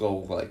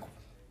go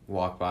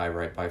walk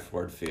right by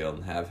Ford Field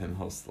and have him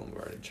host the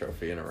Lombardi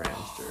Trophy in a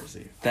Rams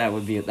jersey.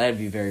 That'd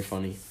be very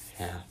funny.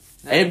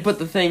 Yeah. But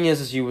the thing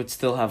is you would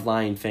still have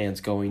Lion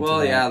fans going. Well,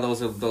 to that. yeah,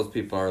 those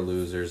people are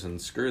losers,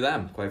 and screw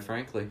them, quite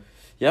frankly.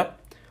 Yep.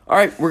 All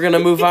right, we're gonna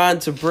move on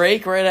to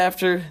break right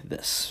after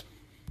this.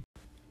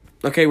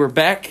 Okay, we're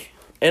back,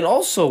 and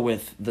also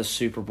with the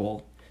Super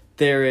Bowl,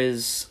 there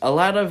is a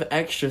lot of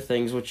extra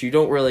things which you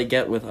don't really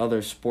get with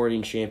other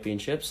sporting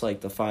championships,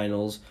 like the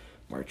finals,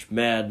 March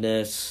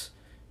Madness,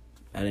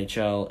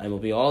 NHL,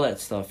 MLB, all that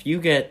stuff.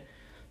 You get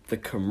the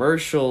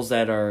commercials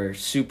that are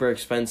super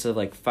expensive,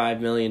 like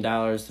 $5 million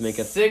to make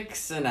a...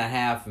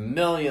 $6.5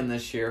 million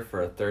this year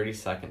for a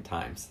 30-second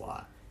time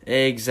slot.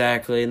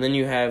 Exactly, and then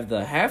you have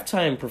the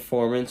halftime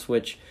performance,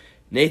 which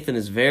Nathan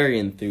is very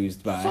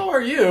enthused by. So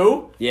are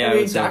you. Yeah, I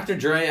mean, it's Dr.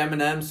 Dre,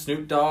 Eminem,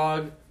 Snoop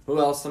Dogg. Who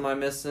else am I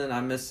missing?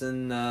 I'm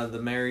missing the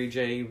Mary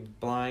J.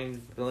 Blige,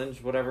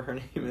 whatever her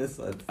name is.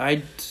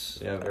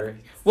 Very.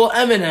 Well,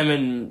 Eminem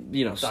and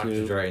Dr.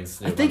 Snoop. Dre and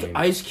Snoop. I think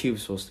Ice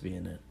Cube's supposed to be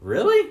in it.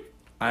 Really?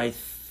 I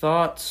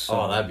thought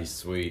so. Oh, that'd be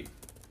sweet.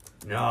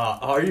 No,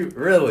 are you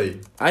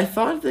really? I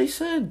thought they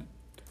said.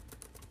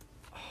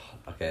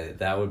 Okay,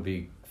 that would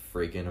be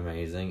freaking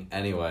amazing.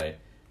 Anyway,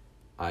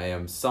 I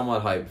am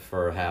somewhat hyped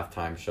for a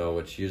halftime show,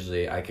 which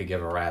usually I could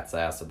give a rat's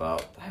ass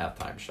about the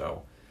halftime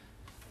show.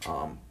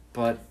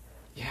 But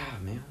yeah,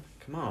 man,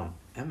 come on,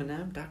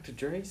 Eminem, Dr.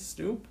 Dre,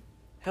 Snoop,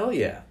 hell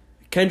yeah.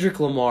 Kendrick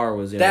Lamar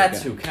was the other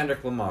That's guy, who,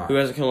 Kendrick Lamar. who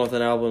hasn't come up with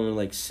an album in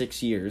like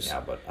 6 years.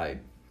 Yeah, but I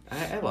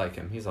like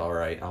him. He's all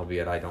right,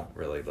 albeit I don't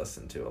really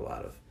listen to a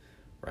lot of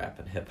rap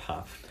and hip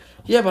hop.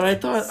 Yeah, but I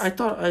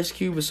thought Ice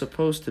Cube was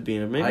supposed to be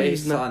in it. Maybe I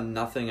he's saw not.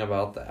 nothing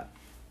about that.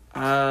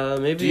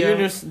 Maybe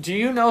Do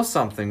you know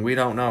something we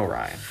don't know,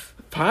 Ryan?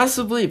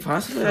 possibly. I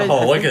Look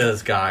think at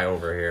this guy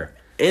over here.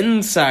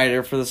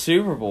 insider for the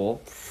Super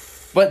Bowl.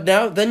 But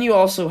then you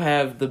also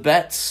have the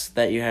bets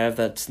that you have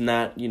that's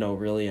not,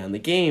 really on the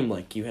game.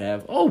 Like you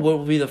have, what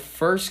will be the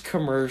first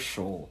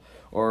commercial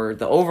or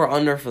the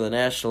over-under for the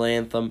national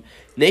anthem.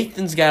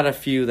 Nathan's got a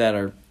few that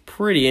are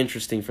pretty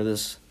interesting for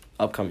this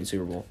upcoming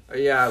Super Bowl.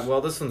 Yeah, well,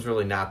 this one's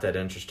really not that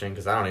interesting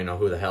because I don't even know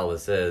who the hell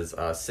this is.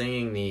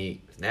 Singing the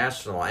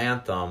national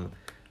anthem,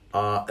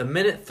 a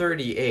minute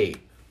 38.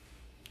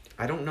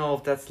 I don't know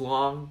if that's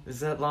long.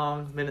 Is that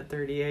long? Minute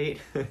 38?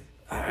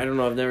 I don't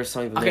know. I've never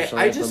sung the Okay,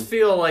 national I anthem. just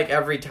feel like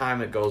every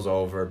time it goes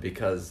over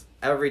because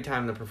every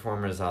time the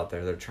performer is out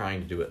there, they're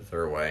trying to do it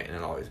their way, and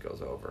it always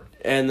goes over.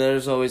 And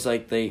there's always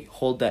like they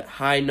hold that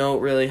high note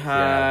really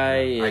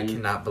high. Yeah, I and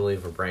cannot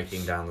believe we're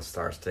breaking down the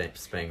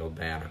Star-Spangled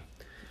Banner.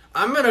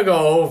 I'm gonna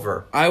go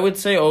over. I would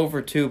say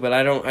over too, but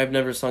I've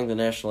never sung the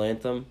national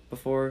anthem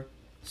before,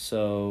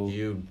 so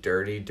You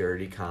dirty,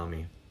 dirty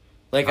commie.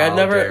 like How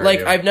dare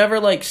you. I've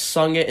never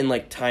sung it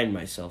and timed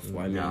myself.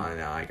 I mean, No,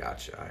 I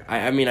got you.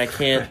 I mean I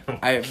can't.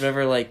 I've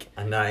never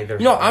Neither.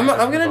 I'm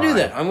gonna do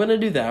that. I'm gonna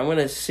do that. I'm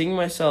gonna sing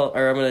myself,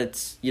 or I'm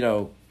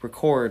gonna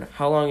record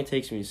how long it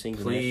takes me to sing.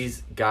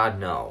 Please, God,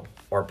 no.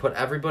 Or put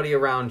everybody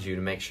around you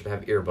to make sure to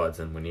have earbuds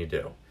in when you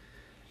do.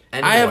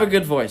 Anyway. I have a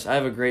good voice. I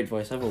have a great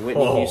voice. I have a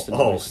Whitney Houston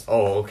voice.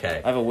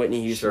 Okay. I have a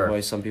Whitney Houston Sure.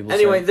 voice. Some people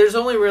Anyway, say. there's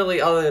only really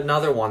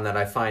another one that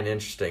I find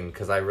interesting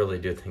because I really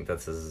do think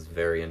this is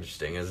very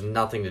interesting. It has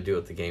nothing to do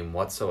with the game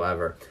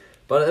whatsoever.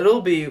 But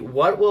it'll be,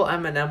 what will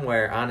Eminem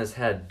wear on his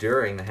head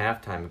during the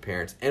halftime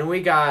appearance? And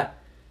we got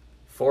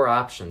 4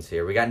 options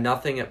here. We got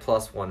nothing at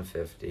plus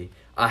 150,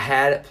 a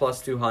hat at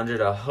plus 200,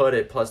 a hood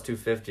at plus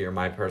 250, or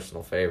my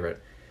personal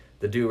favorite,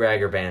 the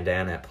do-rag or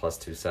bandana at plus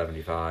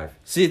 275.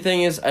 See, the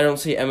thing is, I don't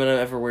see Eminem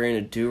ever wearing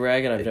a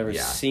do-rag, and I've never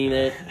Yeah. seen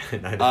it.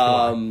 Neither do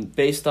I.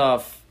 Based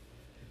off,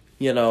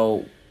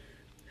 I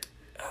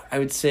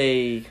would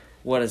say,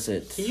 what is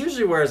it? He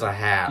usually wears a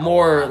hat.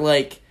 More a lot,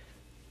 like,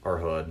 or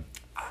hood.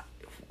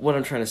 what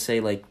I'm trying to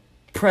say, like,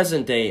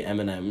 present-day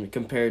Eminem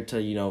compared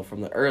to, from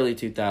the early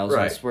 2000s,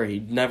 Right. where he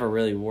never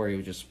really wore, he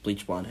would just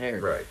bleach blonde hair.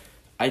 Right.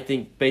 I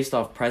think based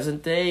off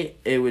present day,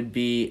 it would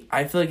be,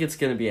 I feel like it's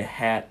going to be a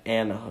hat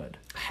and a hood.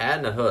 Hat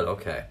and a hood,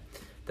 okay.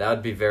 That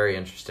would be very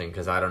interesting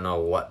because I don't know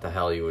what the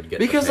hell you would get.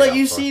 Because, the payoff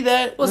you for. see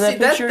that, Well, that see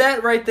picture?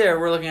 that right there.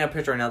 We're looking at a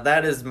picture right now.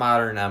 That is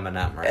modern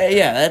Eminem, right? there.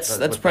 Yeah, that's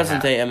With the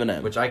present day hat,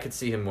 Eminem. Which I could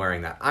see him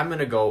wearing that. I'm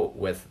gonna go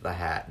with the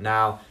hat.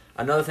 Now,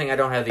 another thing I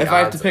don't have the. If odds I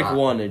have to pick on.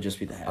 one, it'd just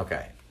be the hat.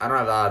 Okay, I don't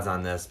have the odds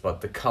on this,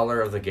 but the color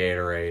of the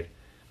Gatorade,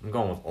 I'm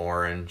going with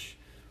orange.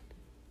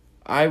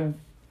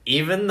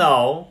 Even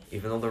though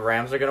the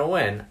Rams are gonna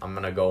win, I'm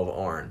gonna go with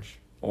orange.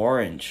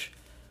 Orange.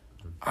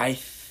 I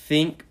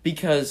think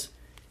because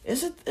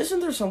isn't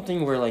there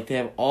something where they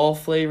have all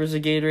flavors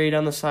of Gatorade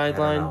on the I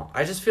sideline? don't know.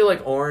 I just feel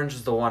like orange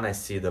is the one I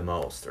see the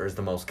most, or is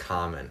the most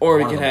common. Or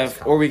we One of could the most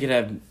have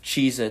common.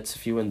 Cheez-Its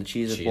if you win the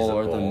Cheez-It Cheez-It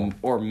Bowl, Bowl.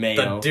 or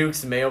mayo. The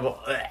Duke's Mayo Bowl.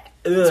 Get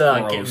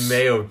gross.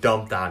 mayo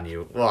dumped on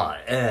you.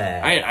 What?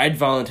 I'd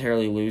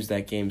voluntarily lose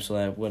that game so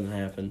that wouldn't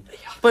happen.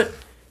 But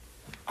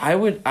I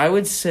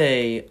would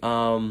say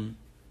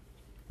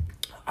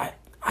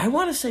I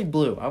want to say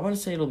blue. I want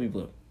to say it'll be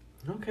blue.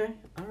 Okay,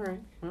 all right.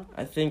 Well,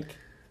 I think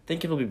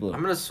it'll be blue.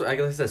 I'm gonna,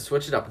 like I said,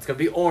 switch it up. It's gonna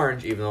be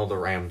orange, even though the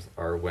Rams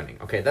are winning.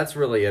 Okay, that's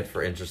really it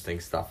for interesting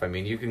stuff. I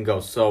mean, you can go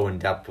so in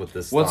depth with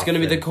this. What's stuff, going to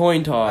be the and,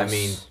 coin toss? I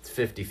mean, it's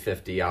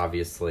 50-50,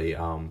 obviously.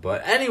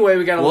 But anyway,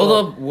 we got a will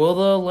little. will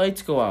the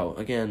lights go out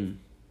again?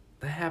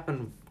 That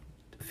happened.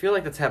 I feel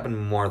like that's happened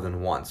more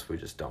than once. We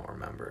just don't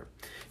remember.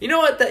 You know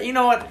what? You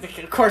know what?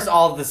 Of course,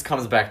 all of this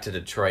comes back to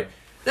Detroit.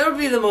 That would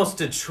be the most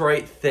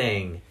Detroit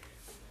thing.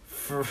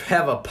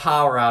 Have a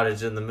power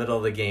outage in the middle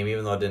of the game,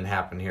 even though it didn't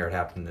happen here. It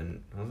happened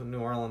in, was it New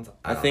Orleans?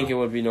 I think it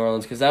would be New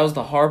Orleans because that was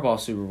the Harbaugh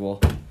Super Bowl,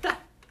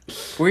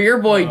 where your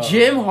boy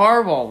Jim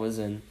Harbaugh was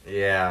in.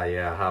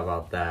 Yeah. How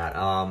about that?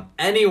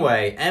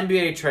 Anyway,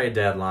 NBA trade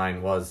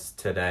deadline was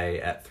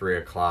today at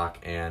 3:00,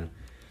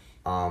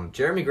 and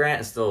Jeremy Grant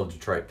is still a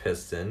Detroit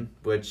Piston,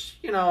 which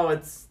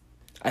it's.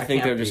 I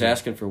think they're can't just be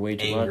asking for way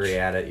too much. Angry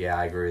at it. Yeah,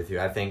 I agree with you.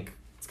 I think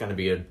it's going to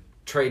be a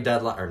trade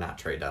deadline, or not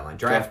trade deadline,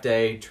 draft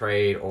day,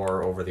 trade,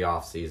 or over the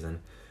offseason.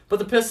 But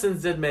the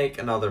Pistons did make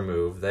another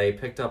move. They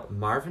picked up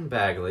Marvin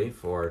Bagley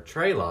for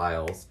Trey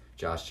Lyles,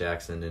 Josh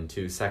Jackson, and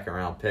 2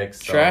 second-round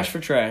picks. So Trash for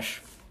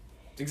trash.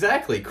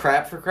 Exactly.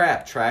 Crap for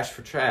crap. Trash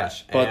for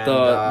trash. But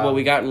what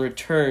we got in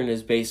return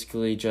is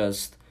basically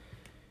just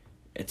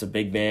it's a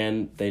big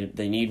man.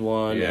 They need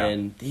one, Yeah.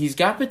 and he's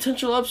got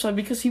potential upside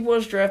because he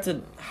was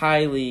drafted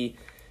highly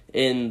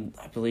in,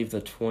 I believe,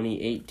 the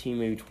 2018,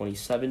 maybe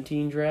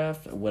 2017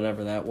 draft,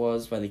 whenever that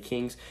was, by the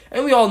Kings.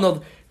 And we all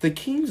know the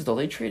Kings, though,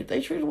 they traded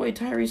away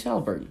Tyrese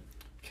Halliburton.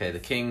 Okay, the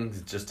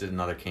Kings just did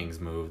another Kings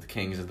move. The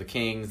Kings are the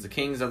Kings. The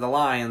Kings are the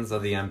Lions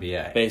of the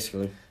NBA.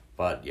 Basically.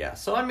 But, yeah.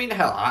 So, I mean,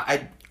 hell,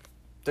 I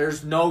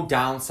there's no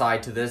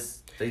downside to this.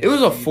 It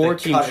was a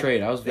 4-team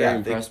trade. I was very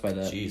impressed by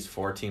that. Jeez,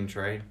 4-team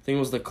trade? I think it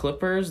was the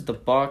Clippers, the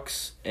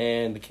Bucks,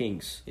 and the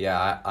Kings.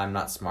 Yeah, I'm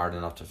not smart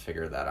enough to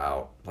figure that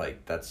out.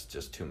 Like, that's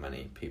just too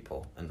many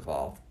people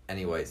involved.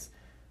 Anyways,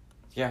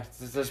 yeah,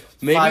 there's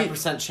maybe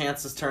 5%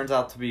 chance this turns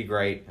out to be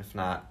great. If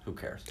not, who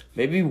cares?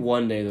 Maybe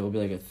one day there will be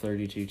like a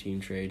 32-team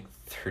trade.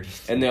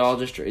 32. And they all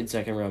just trade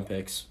second-round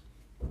picks.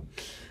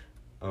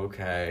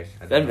 Okay.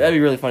 That'd be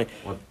really funny.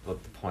 What the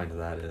point of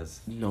that is?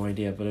 No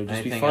idea, but it would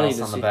just Anything be funny else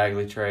to on see. the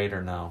Bagley trade,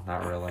 or no?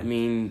 Not really. I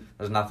mean,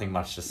 there's nothing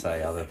much to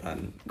say other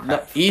than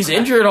he's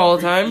injured all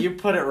the time. You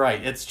put it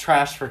right. It's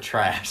trash for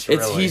trash.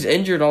 Really. He's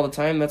injured all the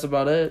time. That's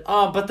about it.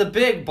 But the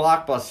big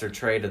blockbuster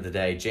trade of the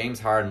day: James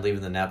Harden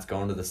leaving the Nets,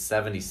 going to the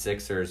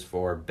 76ers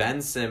for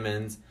Ben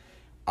Simmons,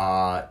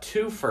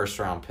 2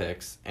 first-round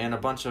picks, and a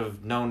bunch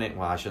of no-name.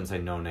 Well, I shouldn't say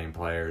no-name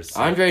players.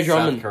 Andre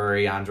Drummond, Seth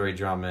Curry, Andre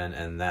Drummond,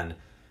 and then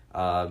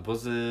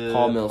was it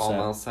Paul Millsap? Paul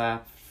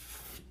Millsap.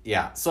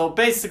 Yeah. So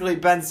basically,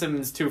 Ben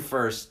Simmons 2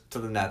 firsts to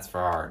the Nets for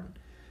Harden.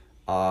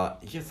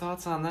 Your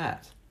thoughts on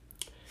that?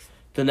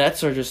 The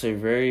Nets are just a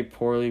very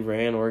poorly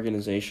ran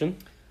organization.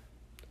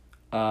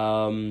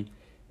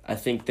 I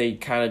think they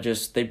kind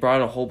of they brought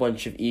in a whole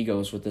bunch of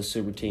egos with this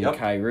super team. Yep.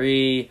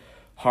 Kyrie,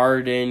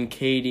 Harden,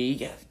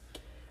 KD.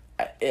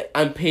 Yeah.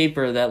 On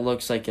paper, that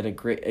looks like a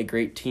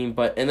great team,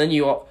 but then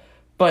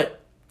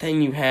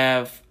you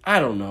have, I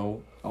don't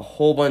know, a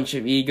whole bunch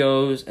of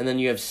egos, and then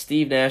you have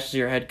Steve Nash as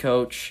your head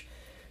coach,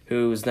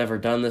 who's never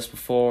done this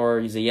before.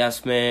 He's a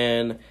yes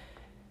man.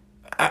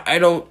 I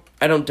don't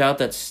doubt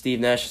that Steve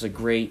Nash is a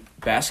great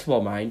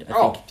basketball mind. I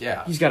think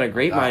yeah. He's got a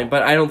great mind,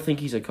 but I don't think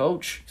he's a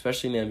coach,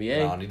 especially in the NBA.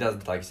 No, and he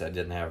doesn't, like I said,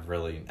 didn't have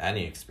really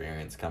any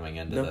experience coming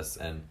into this.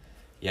 And,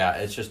 yeah,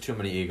 it's just too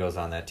many egos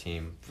on that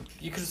team.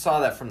 You could have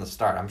saw that from the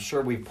start. I'm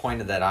sure we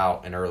pointed that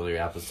out in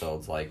earlier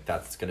episodes. Like,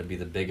 that's going to be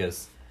the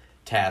biggest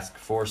task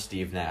for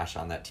Steve Nash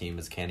on that team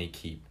is can he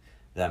keep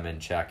them in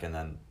check. And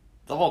then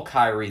the whole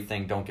Kyrie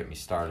thing, don't get me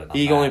started on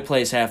He that. only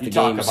plays half the You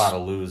games. talk about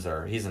a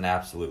loser. He's an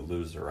absolute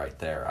loser right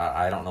there.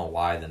 I don't know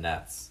why the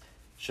Nets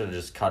should have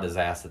just cut his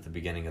ass at the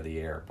beginning of the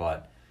year.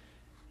 But,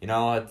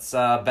 it's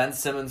Ben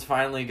Simmons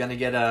finally going to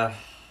get a...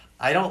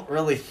 I don't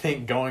really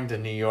think going to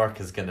New York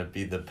is going to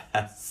be the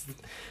best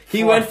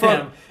He went from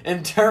him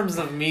in terms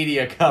of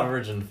media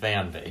coverage and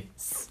fan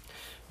base.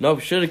 Nope,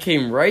 should have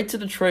came right to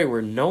Detroit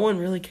where no one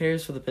really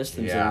cares for the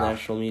Pistons in the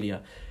national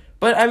media.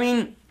 But, I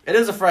mean... It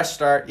is a fresh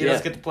start. You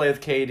just get to play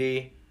with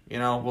KD.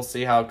 We'll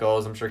see how it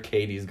goes. I'm sure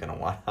KD's going to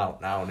want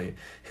out now in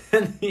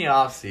the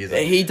offseason.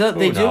 They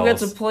do get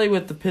to play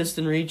with the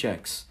Piston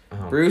rejects.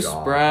 Oh, Bruce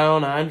God.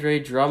 Brown, Andre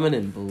Drummond,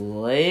 and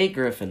Blake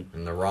Griffin.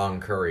 And the wrong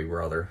Curry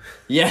brother.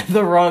 Yeah,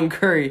 the wrong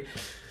Curry.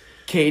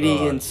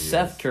 KD and Jesus.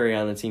 Seth Curry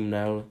on the team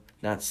now,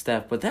 not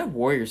Steph. But that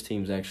Warriors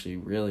team's actually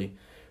really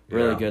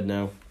good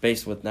now,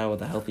 based with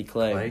a healthy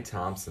Clay. Klay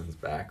Thompson's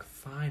back,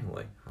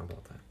 finally. How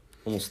about that?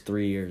 Almost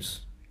 3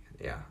 years.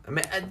 Yeah.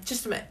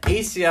 Just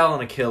ACL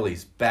and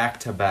Achilles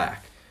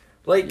back-to-back.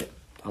 Like,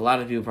 a lot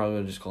of people probably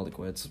would have just called it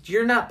quits.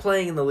 You're not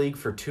playing in the league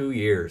for 2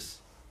 years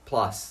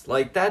plus.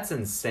 Like, that's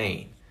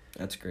insane.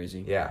 That's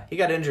crazy. Yeah, he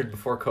got injured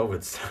before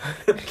COVID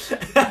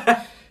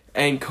started.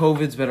 And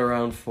COVID's been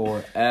around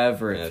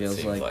forever, it feels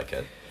seems like.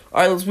 it.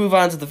 All right, let's move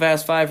on to the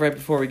Fast Five right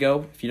before we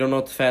go. If you don't know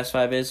what the Fast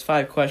Five is,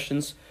 5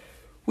 questions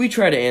we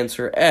try to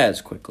answer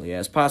as quickly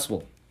as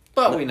possible.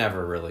 But we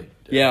never really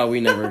do. Yeah,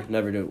 we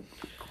never do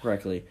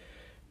correctly.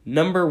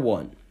 Number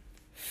 1,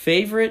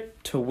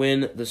 favorite to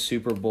win the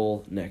Super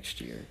Bowl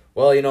next year.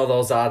 Well,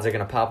 those odds are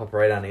going to pop up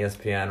right on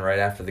ESPN right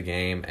after the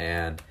game,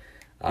 and...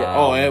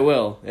 it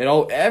will.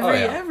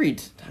 Every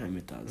time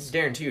it I does.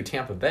 guarantee you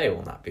Tampa Bay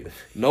will not be the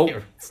Nope.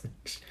 favorites.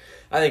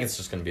 I think it's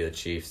just going to be the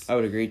Chiefs. I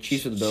would agree.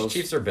 Chiefs or the Bills.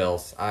 Chiefs or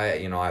Bills.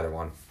 Either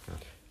one.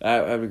 I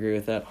would agree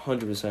with that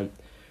 100%.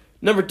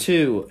 Number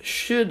 2,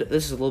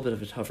 this is a little bit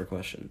of a tougher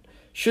question.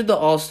 Should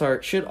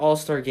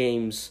All-Star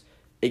games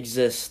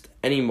exist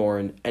anymore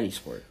in any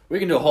sport? We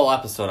can do a whole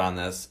episode on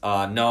this.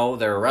 No,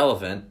 they're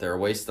irrelevant. They're a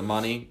waste of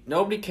money.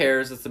 Nobody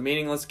cares. It's a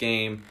meaningless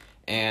game,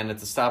 and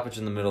it's a stoppage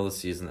in the middle of the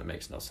season that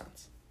makes no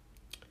sense.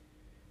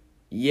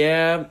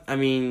 Yeah, I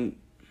mean,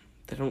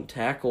 they don't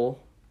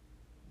tackle.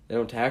 They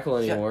don't tackle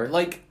anymore. Yeah,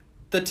 like,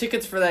 the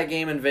tickets for that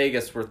game in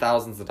Vegas were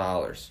thousands of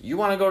dollars. You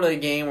want to go to a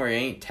game where you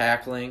ain't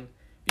tackling?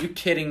 Are you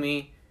kidding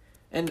me?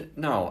 And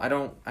no, I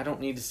don't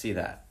need to see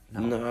that.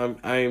 No,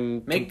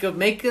 I'm make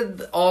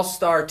an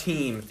all-star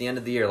team at the end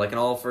of the year, like an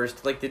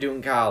all-first, like they do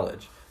in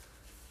college.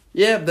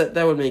 Yeah,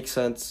 that would make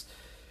sense.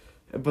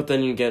 But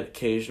then you get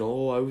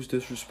occasional, I was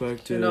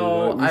disrespected.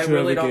 I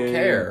really don't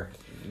care.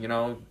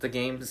 The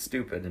game is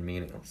stupid and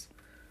meaningless.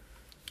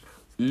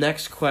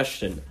 Next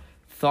question.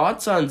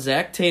 Thoughts on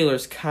Zach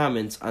Taylor's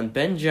comments on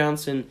Ben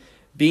Johnson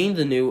being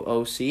the new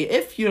OC,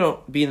 if you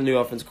don't be the new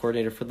offensive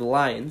coordinator for the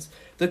Lions.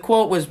 the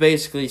quote was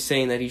basically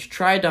saying that he's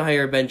tried to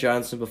hire Ben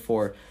Johnson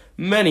before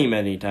many,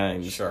 many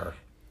times. Sure.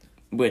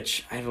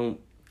 Which I don't...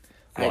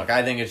 Look,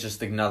 I think it's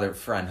just another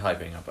friend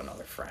hyping up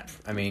another friend.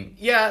 I mean,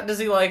 yeah, does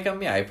he like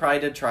him? Yeah, he probably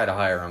did try to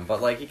hire him,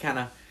 but, like, he kind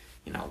of,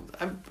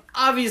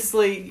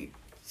 obviously,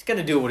 he's going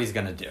to do what he's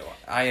going to do.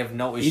 I have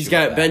no issue He's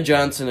got with Ben that.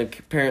 Johnson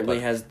apparently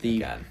But, has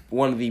again.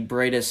 one of the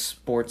brightest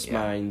sports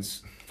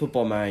minds,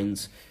 football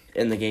minds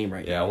in the game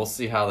right Yeah, now. we'll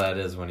see how that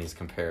is when he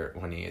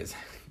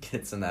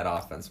gets in that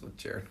offense with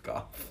Jared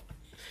Goff.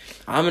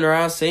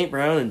 Amon-Ra, St.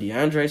 Brown, and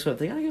DeAndre Swift.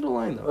 They got a good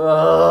line, though.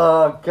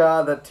 Oh,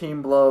 God, that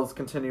team blows.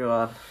 Continue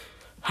on.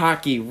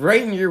 Hockey,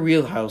 right in your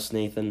wheelhouse,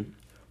 Nathan.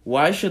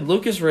 Why should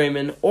Lucas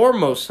Raymond or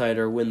Mo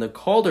Seider win the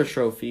Calder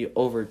Trophy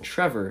over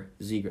Trevor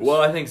Zegras?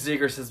 Well, I think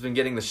Zegras has been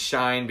getting the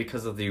shine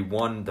because of the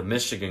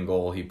Michigan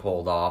goal he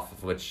pulled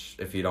off, which,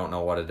 if you don't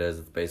know what it is,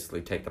 it's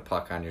basically take the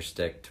puck on your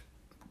stick,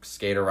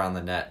 skate around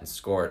the net, and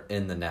score it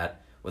in the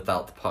net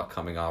without the puck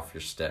coming off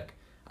your stick.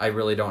 I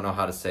really don't know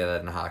how to say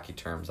that in hockey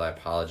terms. I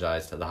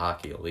apologize to the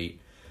hockey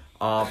elite.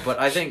 But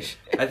I think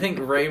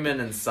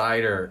Raymond and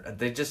Seider,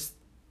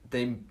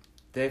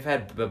 they've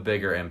had a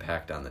bigger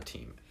impact on the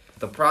team.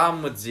 The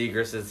problem with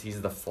Zegras is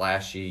he's the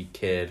flashy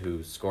kid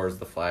who scores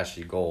the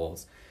flashy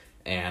goals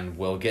and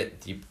will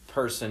get the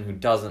person who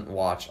doesn't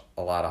watch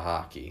a lot of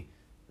hockey,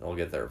 they'll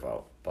get their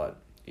vote. But,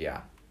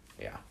 yeah,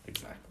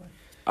 exactly.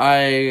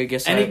 I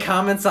guess Any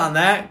comments on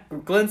that,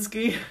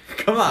 Glinsky?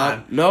 Come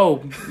on.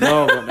 No,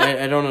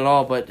 I don't at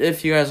all. But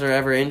if you guys are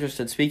ever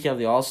interested, speaking of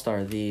the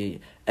All-Star, the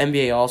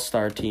NBA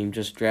All-Star team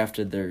just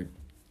drafted their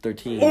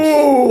teams.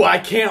 Ooh, I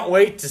can't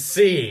wait to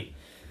see.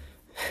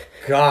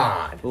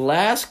 God.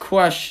 Last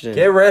question.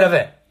 Get rid of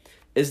it.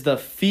 Is the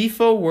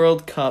FIFA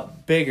World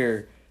Cup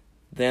bigger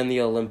than the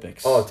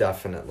Olympics? Oh,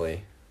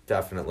 definitely.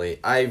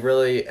 I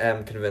really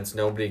am convinced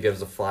nobody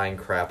gives a flying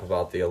crap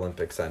about the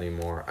Olympics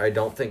anymore. I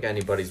don't think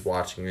anybody's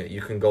watching it. You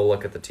can go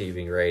look at the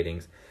TV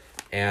ratings.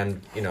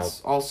 And,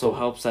 It also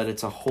helps that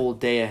it's a whole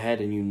day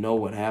ahead and you know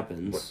what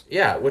happens.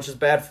 Yeah, which is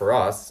bad for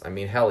us. I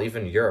mean, hell,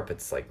 even Europe,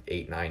 it's like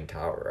 8-9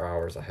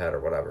 hours ahead or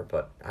whatever.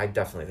 But I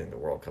definitely think the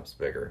World Cup's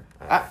bigger.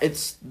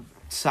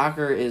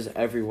 Soccer is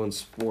everyone's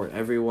sport.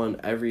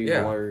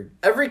 Everywhere.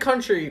 Every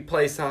country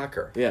plays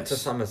soccer. Yes. To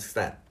some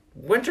extent.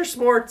 Winter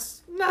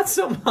sports, not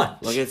so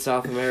much. Look at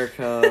South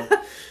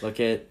America. Look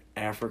at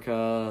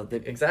Africa.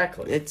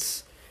 Exactly.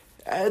 It's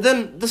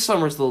then the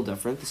summer's a little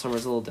different.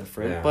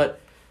 Yeah. But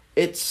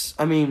it's.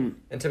 I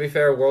mean, And to be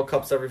fair, World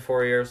Cup's every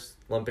 4 years,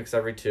 Olympics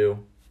every 2.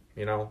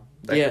 That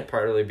could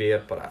partly be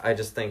it, but I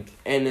just think...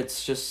 And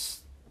it's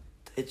just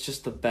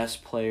the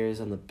best players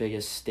on the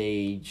biggest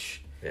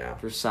stage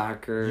for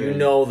soccer. You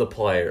know the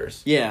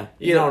players. Yeah.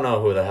 You don't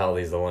know who the hell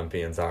these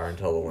Olympians are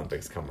until the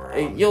Olympics come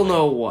around. You'll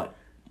know what?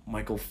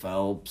 Michael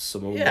Phelps,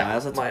 Simone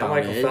Biles, that's about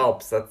Michael it.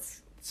 Phelps,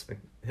 that's...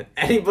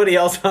 Anybody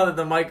else other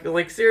than Michael...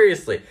 Like,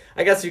 seriously.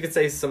 I guess you could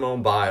say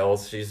Simone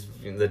Biles. She's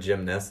the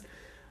gymnast.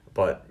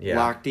 But, yeah.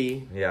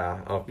 Lochte.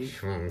 Yeah. Oh,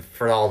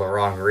 for all the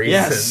wrong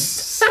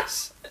reasons.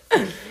 Yes.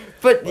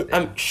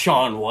 But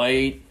Shaun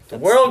White. The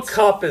World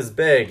Cup is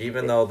big,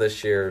 even though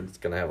this year it's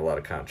going to have a lot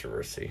of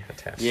controversy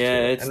attached to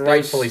it. And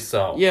rightfully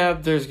so. Yeah,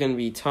 there's going to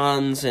be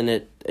tons, and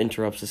it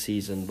interrupts the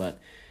season, but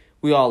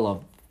we all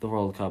love the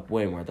World Cup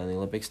way more than the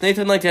Olympics.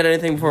 Nathan, like to add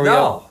anything before we go?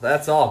 No,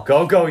 that's all.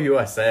 Go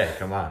USA.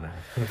 Come on now.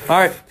 All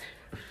right.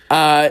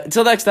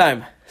 Until next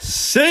time.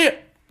 See ya.